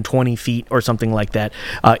 20,020 feet or something like that.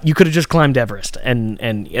 You could have just climbed Everest, and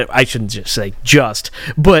I shouldn't just say just,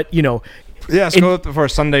 but Yeah, let's go for a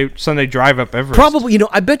Sunday drive up Everest. probably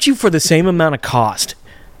I bet you for the same amount of cost,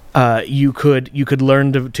 you could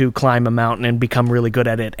learn to climb a mountain and become really good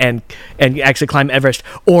at it, and actually climb Everest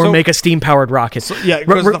or So- make a steam powered rocket. yeah,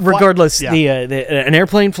 'cause the fly- regardless, yeah. an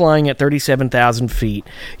airplane flying at 37,000 feet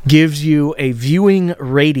gives you a viewing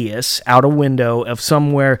radius out a window of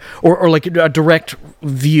somewhere, or like a direct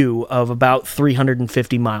view of about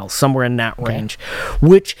 350 miles, somewhere in that range.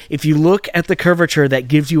 Which, if you look at the curvature, that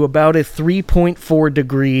gives you about a 3.4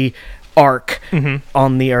 degree arc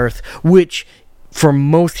on the Earth, which for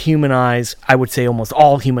most human eyes, I would say almost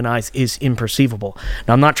all human eyes, is imperceivable.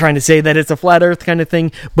 Now, I'm not trying to say that it's a flat Earth kind of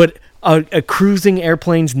thing, but a cruising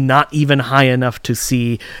airplane's not even high enough to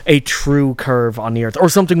see a true curve on the Earth, or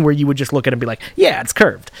something where you would just look at it and be like, yeah, it's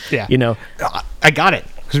curved. Yeah. I got it.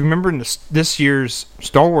 Because remember in this year's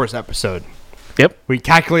Star Wars episode, Yep. we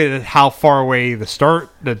calculated how far away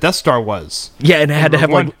the Death Star was. Yeah, and it had to have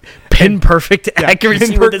Rogue like pin perfect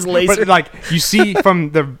accuracy with his laser. But like you see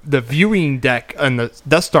from the viewing deck on the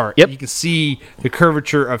Death Star, Yep. you can see the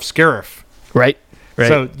curvature of Scarif. Right.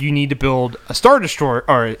 So you need to build a Star Destroyer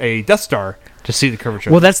or a Death Star to see the curvature.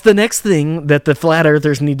 Well, that's the next thing that the flat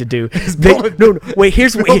earthers need to do. build No, wait.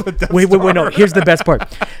 Here's build a Death wait. No, here's the best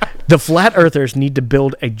part. The flat earthers need to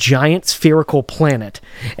build a giant spherical planet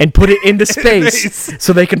and put it into space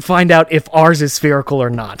so they can find out if ours is spherical or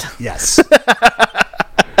not. Yes.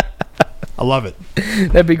 I love it.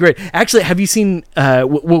 That'd be great. Actually, have you seen?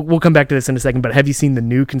 We'll come back to this in a second. But have you seen the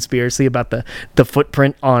new conspiracy about the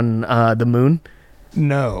footprint on the moon?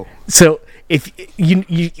 No. So if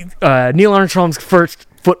Neil Armstrong's first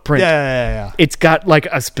footprint, Yeah. it's got like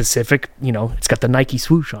a specific, it's got the Nike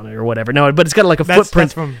swoosh on it or whatever. No, but it's got like a footprint.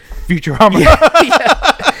 That's from Futurama.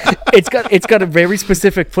 It's got a very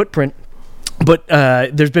specific footprint. But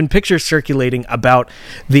there's been pictures circulating about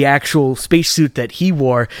the actual spacesuit that he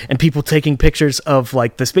wore, and people taking pictures of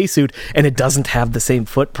like the spacesuit, and it doesn't have the same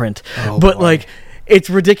footprint. But boy. like,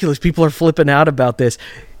 it's ridiculous. People are flipping out about this.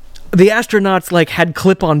 The astronauts like had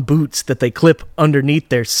clip-on boots that they clip underneath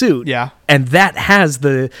their suit. Yeah. And that has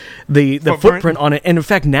the footprint on it. And in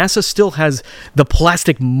fact, NASA still has the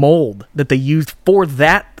plastic mold that they used for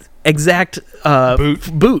that exact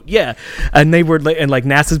boot. Yeah. And they were and like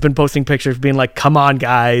NASA's been posting pictures being like, come on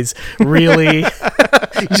guys, really? you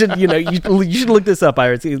should look this up,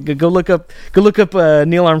 Iris. Go look up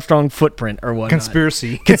Neil Armstrong footprint or what.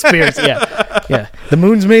 Conspiracy. Yeah. The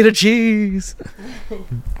moon's made of cheese.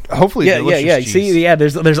 Hopefully delicious cheese. See,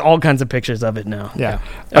 there's all kinds of pictures of it now. Yeah.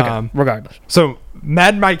 Okay. Regardless. So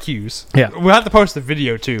Mad Mike Hughes. Yeah. We'll have to post a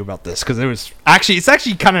video too about this because it's actually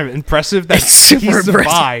kind of impressive that he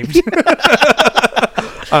survived.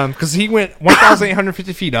 Because he went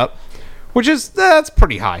 1,850 feet up, which is that's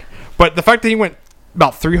pretty high. But the fact that he went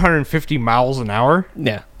about 350 miles an hour,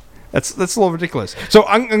 yeah, that's a little ridiculous. So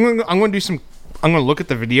I'm going to look at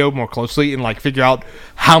the video more closely and like figure out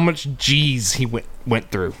how much G's he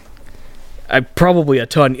went through. Probably a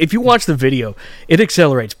ton. If you watch the video, it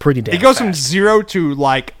accelerates pretty damn fast. It goes fast. from 0 to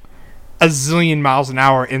like a zillion miles an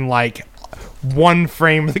hour in like one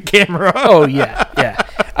frame of the camera. Oh yeah.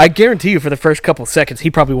 I guarantee you, for the first couple seconds,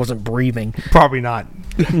 he probably wasn't breathing. Probably not.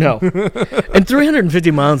 No. And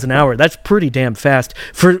 350 miles an hour, that's pretty damn fast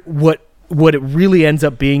for what it really ends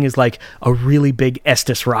up being is like a really big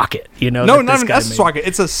Estes rocket, No, not an Estes rocket.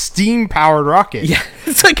 It's a steam-powered rocket. Yeah.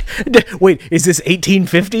 It's like, wait, is this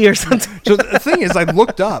 1850 or something? So the thing is, I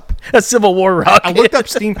looked up. A Civil War rocket. I looked up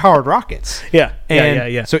steam-powered rockets. Yeah.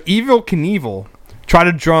 Yeah. So Evel Knievel tried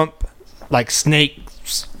to jump like Snake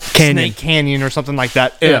Canyon or something like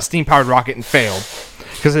that in a steam-powered rocket and failed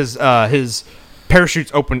because his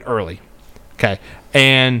parachutes opened early. Okay.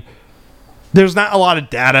 And there's not a lot of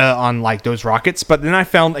data on like those rockets, but then I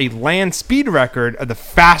found a land speed record of the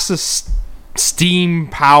fastest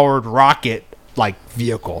steam-powered rocket like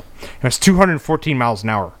vehicle. It was 214 miles an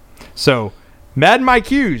hour. So, Mad Mike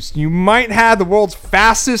Hughes, you might have the world's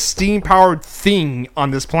fastest steam-powered thing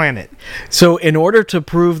on this planet. So, in order to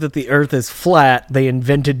prove that the Earth is flat, they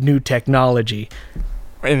invented new technology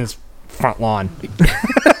in his front lawn.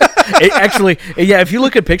 If you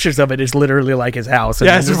look at pictures of it, it's literally like his house. And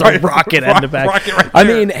there's a rocket in the back. Right I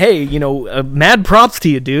mean, hey, mad props to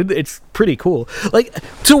you, dude. It's pretty cool. Like,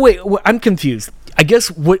 so wait, I'm confused. I guess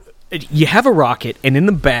you have a rocket, and in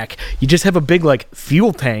the back, you just have a big like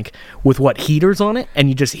fuel tank with heaters on it, and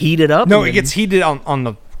you just heat it up. No, it gets heated on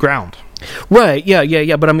the ground. Right,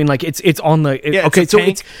 yeah, but I mean, like, it's on the... okay, so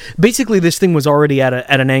tank. it's... Basically, this thing was already at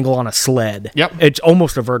an angle on a sled. Yep. It's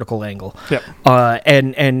almost a vertical angle. Yep.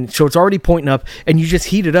 And so it's already pointing up, and you just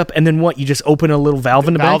heat it up, and then what? You just open a little valve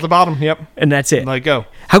in the back? Valve at the bottom, yep. And that's it. Let it go.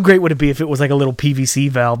 How great would it be if it was like a little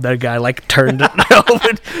PVC valve that a guy, like, turned it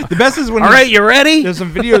open? The best is when... All right, you ready? There's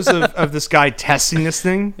some videos of this guy testing this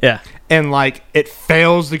thing. Yeah. And, like, it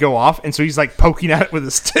fails to go off, and so he's, like, poking at it with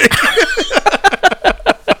a stick.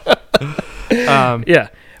 Yeah.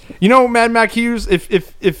 Mad Mac Hughes,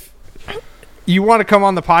 if you want to come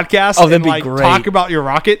on the podcast and like talk about your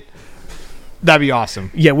rocket, that'd be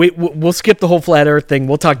awesome. Yeah, we'll skip the whole flat Earth thing.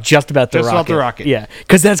 We'll talk just about the rocket. Yeah,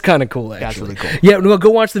 because that's kind of cool. Actually, that's really cool. Yeah, no, go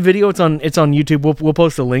watch the video. It's on YouTube. We'll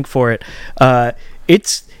post a link for it.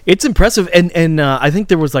 It's impressive, and I think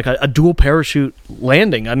there was like a dual parachute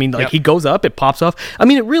landing. I mean, like he goes up, it pops off. I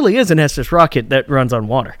mean, it really is an Estes rocket that runs on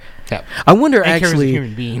water. Yep. I wonder and actually. A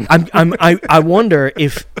human being. I wonder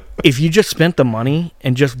if you just spent the money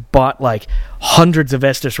and just bought like hundreds of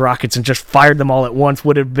Estes rockets and just fired them all at once,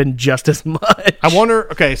 would have been just as much. I wonder.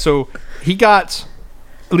 Okay, so he got,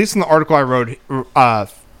 at least in the article I read,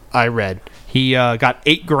 he got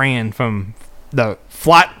 $8,000 from the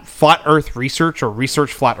Flat Earth Research or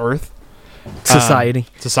Research Flat Earth Society,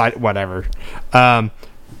 whatever.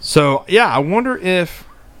 So yeah, I wonder if.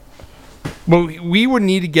 Well, we would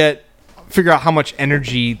need to figure out how much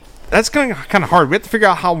energy. That's kind of hard. We have to figure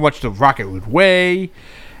out how much the rocket would weigh,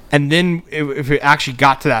 and then if it actually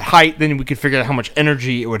got to that height, then we could figure out how much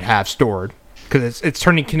energy it would have stored. Because it's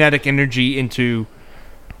turning kinetic energy into.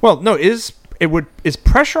 Well, no, is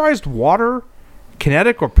pressurized water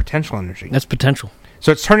kinetic or potential energy? That's potential.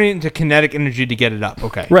 So it's turning into kinetic energy to get it up.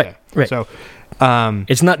 Okay. Right. So.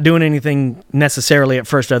 It's not doing anything necessarily at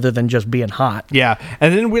first other than just being hot. Yeah,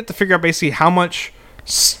 and then we have to figure out basically how much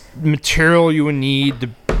material you would need to,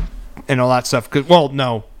 and all that stuff.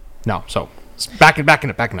 No. So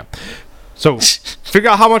backing up. So figure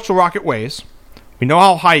out how much the rocket weighs. We know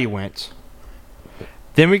how high he went.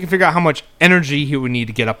 Then we can figure out how much energy he would need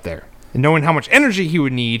to get up there. And knowing how much energy he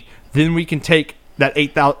would need, then we can take that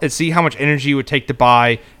 8,000 and see how much energy it would take to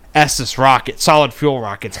buy Estes rocket, solid fuel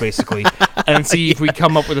rockets, basically, and see if we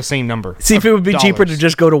come up with the same number. See if it would be cheaper to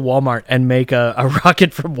just go to Walmart and make a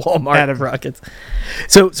rocket from Walmart Out of rockets.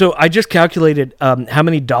 So I just calculated how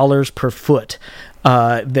many dollars per foot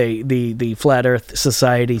the Flat Earth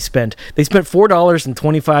Society spent. They spent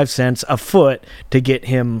 $4.25 a foot to get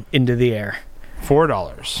him into the air.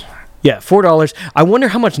 $4. Yeah, $4. I wonder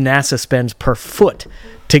how much NASA spends per foot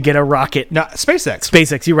to get a rocket. No, SpaceX.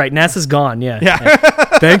 SpaceX, you're right. NASA's gone. Yeah.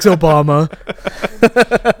 Thanks, Obama.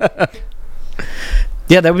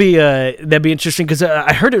 Yeah, that'd be interesting because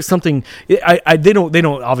I heard it was something. They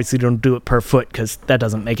obviously don't do it per foot because that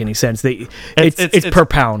doesn't make any sense. It's per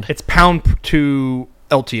pound. It's pound to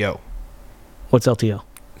LTO. What's LTO?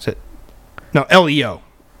 Is it? No, LEO.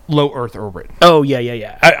 Low Earth orbit. Oh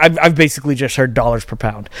yeah. I've basically just heard dollars per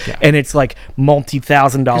pound, and it's like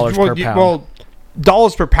multi-$1,000 per pound. Well,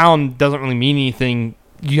 dollars per pound doesn't really mean anything.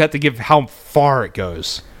 You have to give how far it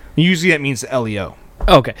goes. Usually that means the LEO.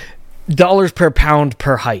 Okay, dollars per pound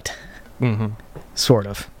per height. Mm-hmm. Sort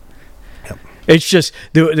of. Yep. It's just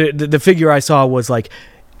the figure I saw was like,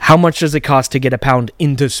 how much does it cost to get a pound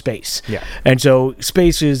into space? Yeah, and so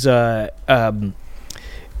space is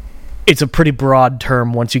it's a pretty broad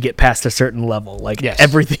term once you get past a certain level. Like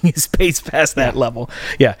everything is space past that level.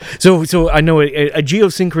 Yeah. So I know a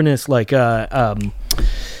geosynchronous what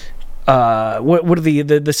are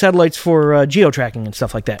the satellites for geo-tracking and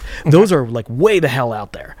stuff like that? Those are like way the hell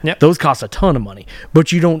out there. Yep. Those cost a ton of money,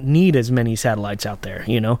 but you don't need as many satellites out there,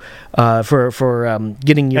 for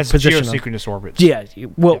getting your position. Geosynchronous orbits. Yeah.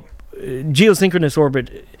 Well, geosynchronous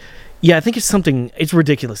orbit. Yeah, I think it's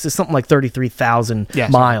ridiculous. It's something like 33,000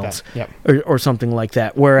 miles or something like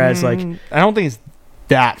that. Whereas I don't think it's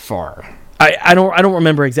that far. I don't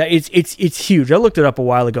remember exactly. It's huge. I looked it up a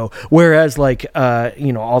while ago. Whereas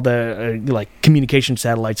all the communication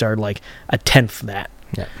satellites are like a tenth that.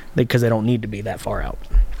 Yeah. Because they don't need to be that far out.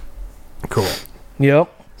 Cool.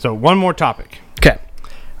 Yep. So one more topic. Okay.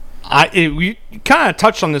 We kind of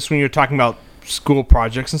touched on this when you were talking about school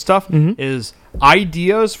projects and stuff. Mm-hmm. Is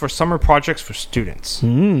ideas for summer projects for students.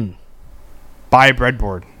 Buy a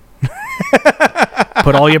breadboard.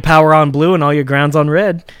 Put all your power on blue and all your grounds on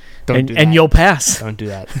red. And you'll pass. Don't do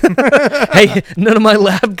that. Hey, none of my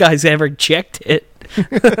lab guys ever checked it.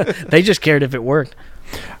 They just cared if it worked.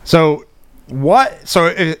 So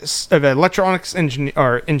if an electronics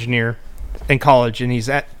engineer in college, and he's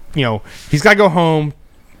got to go home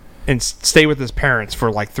and stay with his parents for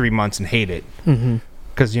like 3 months and hate it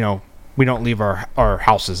because we don't leave our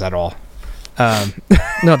houses at all.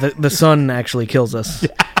 No, the sun actually kills us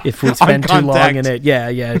if we spend too long in it.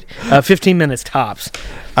 Yeah. 15 minutes tops.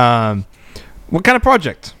 What kind of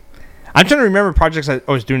project? I'm trying to remember projects I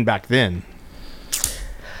was doing back then.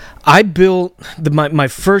 I built my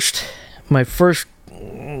first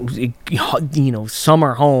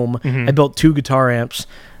summer home. I built 2 guitar amps.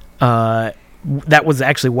 That was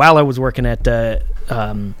actually while I was working at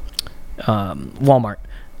Walmart.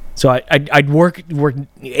 So I'd work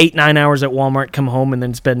 8-9 hours at Walmart, come home, and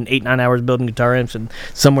then spend 8-9 hours building guitar amps, and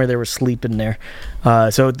somewhere there was sleep in there.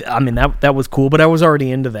 So I mean that was cool, but I was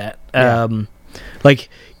already into that. Like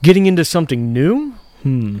getting into something new.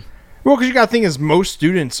 Well, because you got to think is most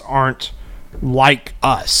students aren't like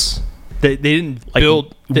us. They didn't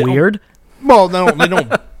build weird. Well, no, they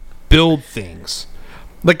don't build things.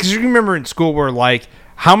 Like, because you remember in school where like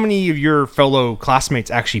how many of your fellow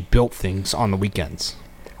classmates actually built things on the weekends?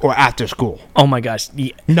 Or after school. Oh my gosh,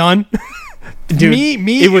 none. Dude,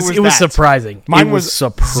 me. It was surprising. Mine was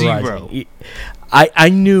surprising. 0. I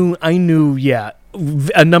knew. Yeah,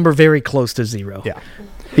 a number very close to 0.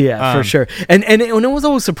 Yeah, for sure. And it was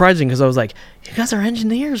always surprising because I was like, "You guys are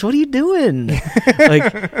engineers. What are you doing?"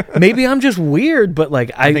 Like maybe I'm just weird, but like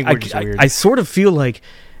I think we're just weird. I sort of feel like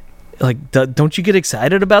don't you get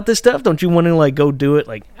excited about this stuff? Don't you want to like go do it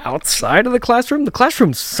like outside of the classroom? The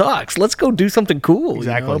classroom sucks. Let's go do something cool.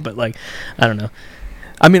 Exactly. But like, I don't know.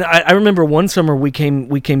 I mean, I remember one summer we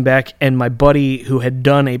came back, and my buddy who had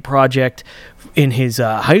done a project in his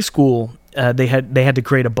high school. They had to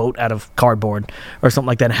create a boat out of cardboard or something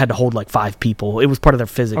like that. It had to hold like 5 people. It was part of their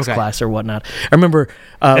physics class or whatnot. I remember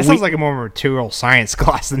that sounds like a more material science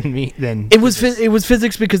class than me. It was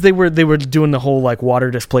physics because they were doing the whole like water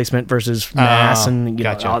displacement versus mass and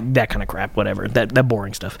gotcha. That kind of crap. Whatever that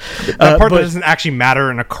boring stuff. That part doesn't actually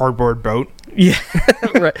matter in a cardboard boat. Yeah,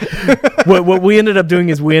 right. What we ended up doing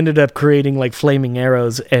is we ended up creating like flaming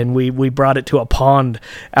arrows, and we brought it to a pond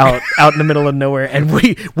out in the middle of nowhere, and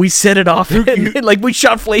we set it off, and, like we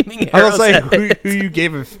shot flaming I arrows. was like, at it. who you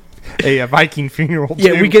gave a Viking funeral to?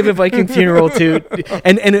 Yeah, we gave a Viking funeral to,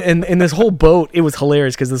 and this whole boat, it was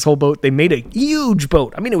hilarious because this whole boat, they made a huge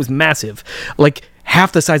boat. I mean, it was massive, like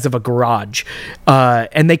half the size of a garage,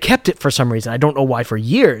 and they kept it for some reason. I don't know why, for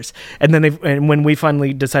years. And then and when we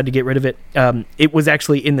finally decided to get rid of it, it was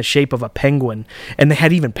actually in the shape of a penguin, and they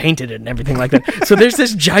had even painted it and everything like that. So there's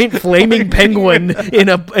this giant flaming penguin in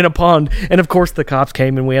a pond, and of course the cops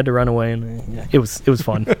came and we had to run away, and it was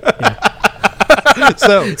fun. Yeah.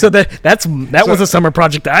 So that was a summer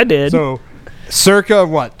project I did. So, circa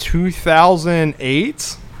what,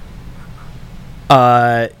 2008?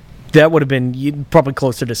 That would have been probably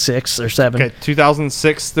closer to 6 or 7. Okay,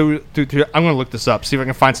 2006 through I'm going to look this up, see if I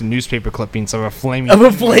can find some newspaper clippings of a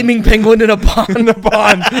flaming penguin in a pond. in a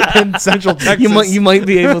pond in Central Texas. You might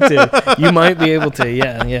be able to. You might be able to.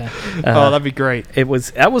 Yeah. Oh, that'd be great.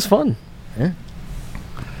 That was fun.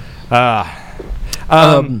 Yeah.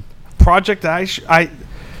 Project I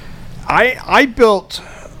built,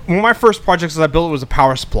 one of my first projects that I built was a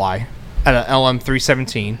power supply at an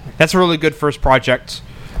LM317. That's a really good first project.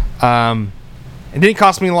 It didn't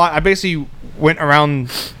cost me a lot. I basically went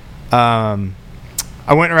around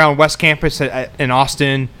West Campus in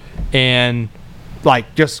Austin, and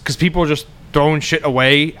like, just because people are just throwing shit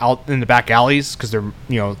away out in the back alleys, because they're,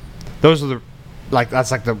 those are the, like,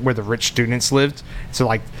 that's like where the rich students lived. So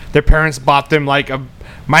like their parents bought them like a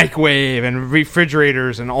microwave and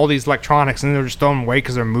refrigerators and all these electronics, and they're just throwing them away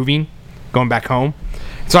because they're moving, going back home.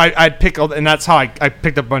 So I'd pick, and that's how I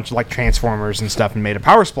picked up a bunch of like transformers and stuff and made a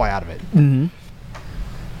power supply out of it. Mm-hmm.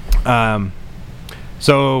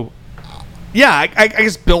 So yeah, I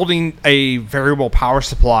guess building a variable power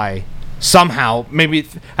supply somehow, maybe,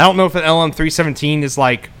 I don't know if an LM317 is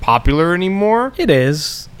like popular anymore. It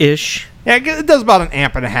is ish. Yeah, it does about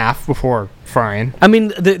 1.5 amps before frying. I mean,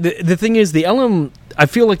 the thing is, the LM, I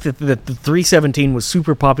feel like the 317 was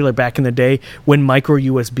super popular back in the day when micro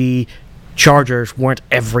USB chargers weren't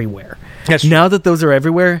everywhere. Yes. Now that those are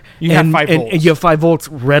everywhere, you have 5 volts. And you have 5 volts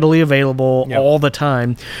readily available all the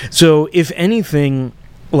time. So if anything,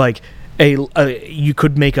 like you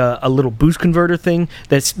could make a little boost converter thing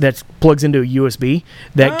that's plugs into a USB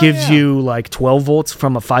that gives you like 12 volts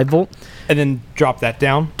from a 5 volt, and then drop that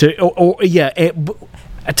down to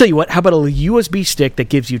I tell you what, how about a USB stick that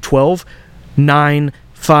gives you 12, 9,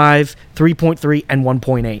 5, 3.3, and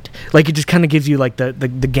 1.8? Like, it just kind of gives you like the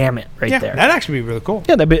gamut there. That'd actually be really cool.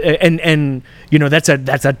 Yeah, and that's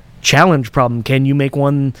a challenge problem. Can you make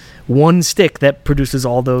one stick that produces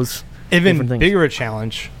all those Even different things? bigger a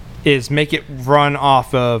challenge is make it run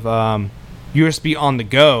off of USB on the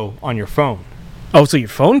go on your phone. Oh, so your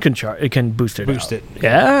phone can boost it.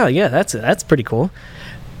 Yeah, that's pretty cool.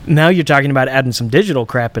 Now you're talking about adding some digital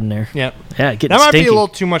crap in there. Yep. Yeah, getting that might stinky. be a little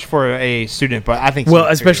too much for a student, but I think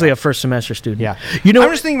especially a first semester student. Yeah. I'm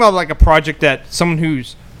just thinking about like a project that someone who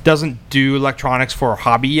doesn't do electronics for a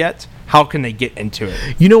hobby yet, how can they get into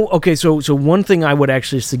it? Okay, so one thing I would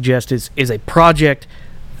actually suggest is a project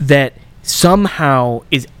that somehow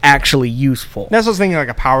is actually useful. That's what I was thinking, like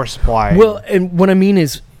a power supply. Well, and what I mean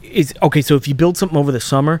is okay, so if you build something over the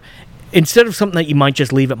summer, instead of something that you might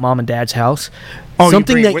just leave at mom and dad's house,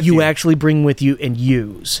 something that you actually bring with you and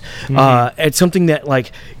use. Mm-hmm. It's something that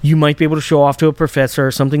like you might be able to show off to a professor,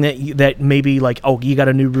 or something that maybe like, oh, you got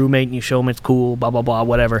a new roommate and you show them it's cool, blah blah blah,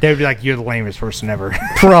 whatever. They'd be like, you're the lamest person ever.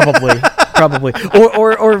 Probably.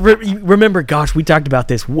 Or remember, gosh, we talked about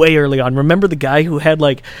this way early on. Remember the guy who had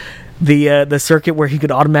like the circuit where he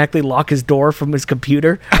could automatically lock his door from his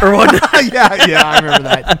computer or what? yeah, I remember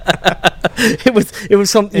that. It was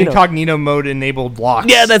something incognito mode enabled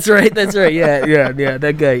locks. Yeah, that's right. Yeah.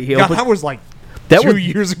 That guy. That was like 2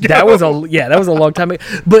 years ago. That was a long time ago.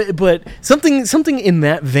 But something in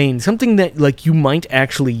that vein, something that like you might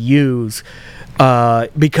actually use,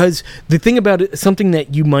 because the thing about it, something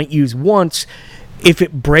that you might use once, if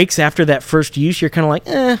it breaks after that first use, you're kind of like,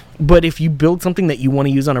 eh. But if you build something that you want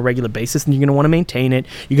to use on a regular basis, then you're going to want to maintain it.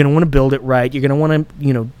 You're going to want to build it right. You're going to want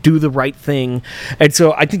to, do the right thing. And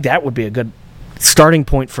so I think that would be a good starting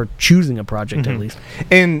point for choosing a project, at least.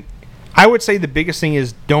 And I would say the biggest thing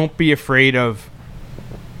is don't be afraid of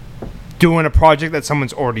doing a project that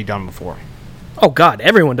someone's already done before. Oh, God,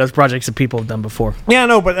 everyone does projects that people have done before. Yeah,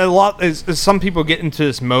 no, but a lot is some people get into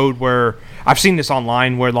this mode where I've seen this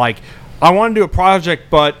online where, like, I want to do a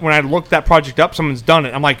project, but when I look that project up, someone's done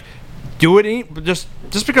it. I'm like, do it, but just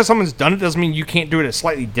because someone's done it doesn't mean you can't do it a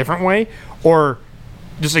slightly different way, or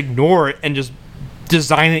just ignore it and just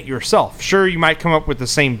design it yourself. Sure, you might come up with the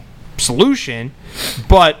same solution,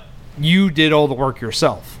 but you did all the work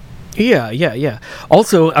yourself. Yeah.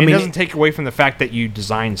 Also, I mean, it doesn't take away from the fact that you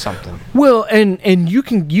designed something. Well, and you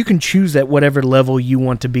can choose at whatever level you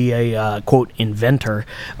want to be a quote inventor.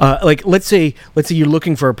 Like let's say you're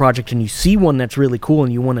looking for a project and you see one that's really cool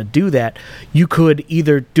and you want to do that. You could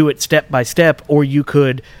either do it step by step, or you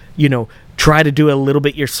could, try to do it a little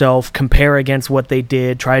bit yourself, compare against what they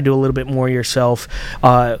did, try to do a little bit more yourself,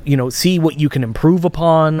 see what you can improve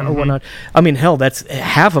upon or whatnot. I mean, hell, that's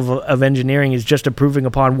half of engineering is just improving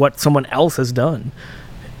upon what someone else has done.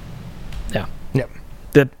 Yeah. Yep.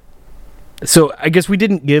 So I guess we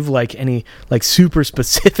didn't give like any like super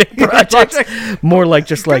specific projects, more like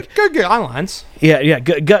just like good guidelines. Yeah,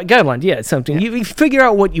 guidelines. Yeah, it's something you figure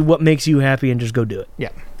out what makes you happy and just go do it. Yeah.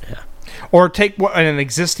 Or take an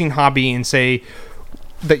existing hobby and say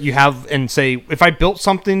that you have, and say, if I built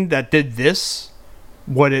something that did this,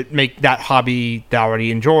 would it make that hobby that I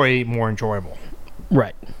already enjoy more enjoyable?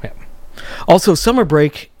 Right. Yeah. Also, summer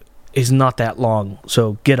break is not that long,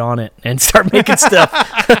 so get on it and start making stuff.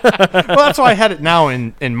 Well, that's why I had it now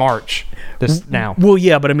in March. Now. Well,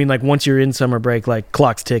 yeah, but I mean, like once you're in summer break, like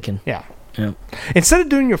clock's ticking. Yeah. Yeah. Instead of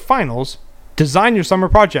doing your finals, design your summer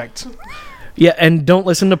project. Yeah, and don't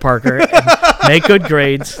listen to Parker. Make good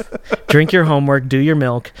grades. Drink your homework. Do your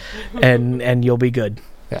milk, and you'll be good.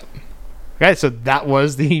 Yeah. Okay, so that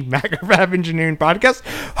was the Macrofab Engineering Podcast,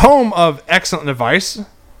 home of excellent advice.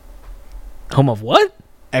 Home of what?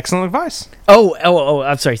 Excellent advice. Oh!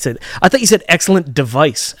 I'm sorry. I thought you said excellent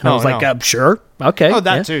device, and I was like, sure, okay. Oh,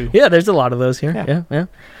 that too. Yeah, there's a lot of those here. Yeah.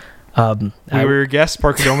 We were your guests,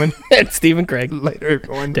 Parker Doman and Stephen Craig. Later,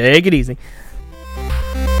 everyone. Take it easy.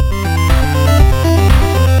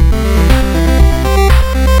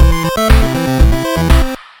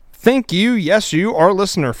 Thank you, yes, you, our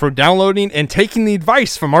listener, for downloading and taking the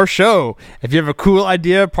advice from our show. If you have a cool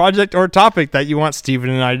idea, project, or topic that you want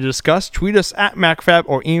Steven and I to discuss, tweet us at MacFab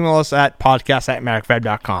or email us at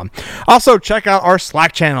podcast@macfab.com. Also, check out our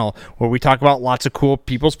Slack channel, where we talk about lots of cool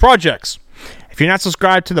people's projects. If you're not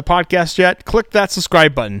subscribed to the podcast yet, click that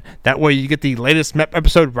subscribe button. That way you get the latest MEP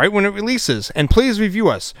episode right when it releases. And please review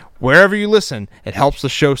us wherever you listen. It helps the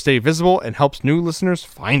show stay visible and helps new listeners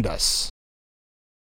find us.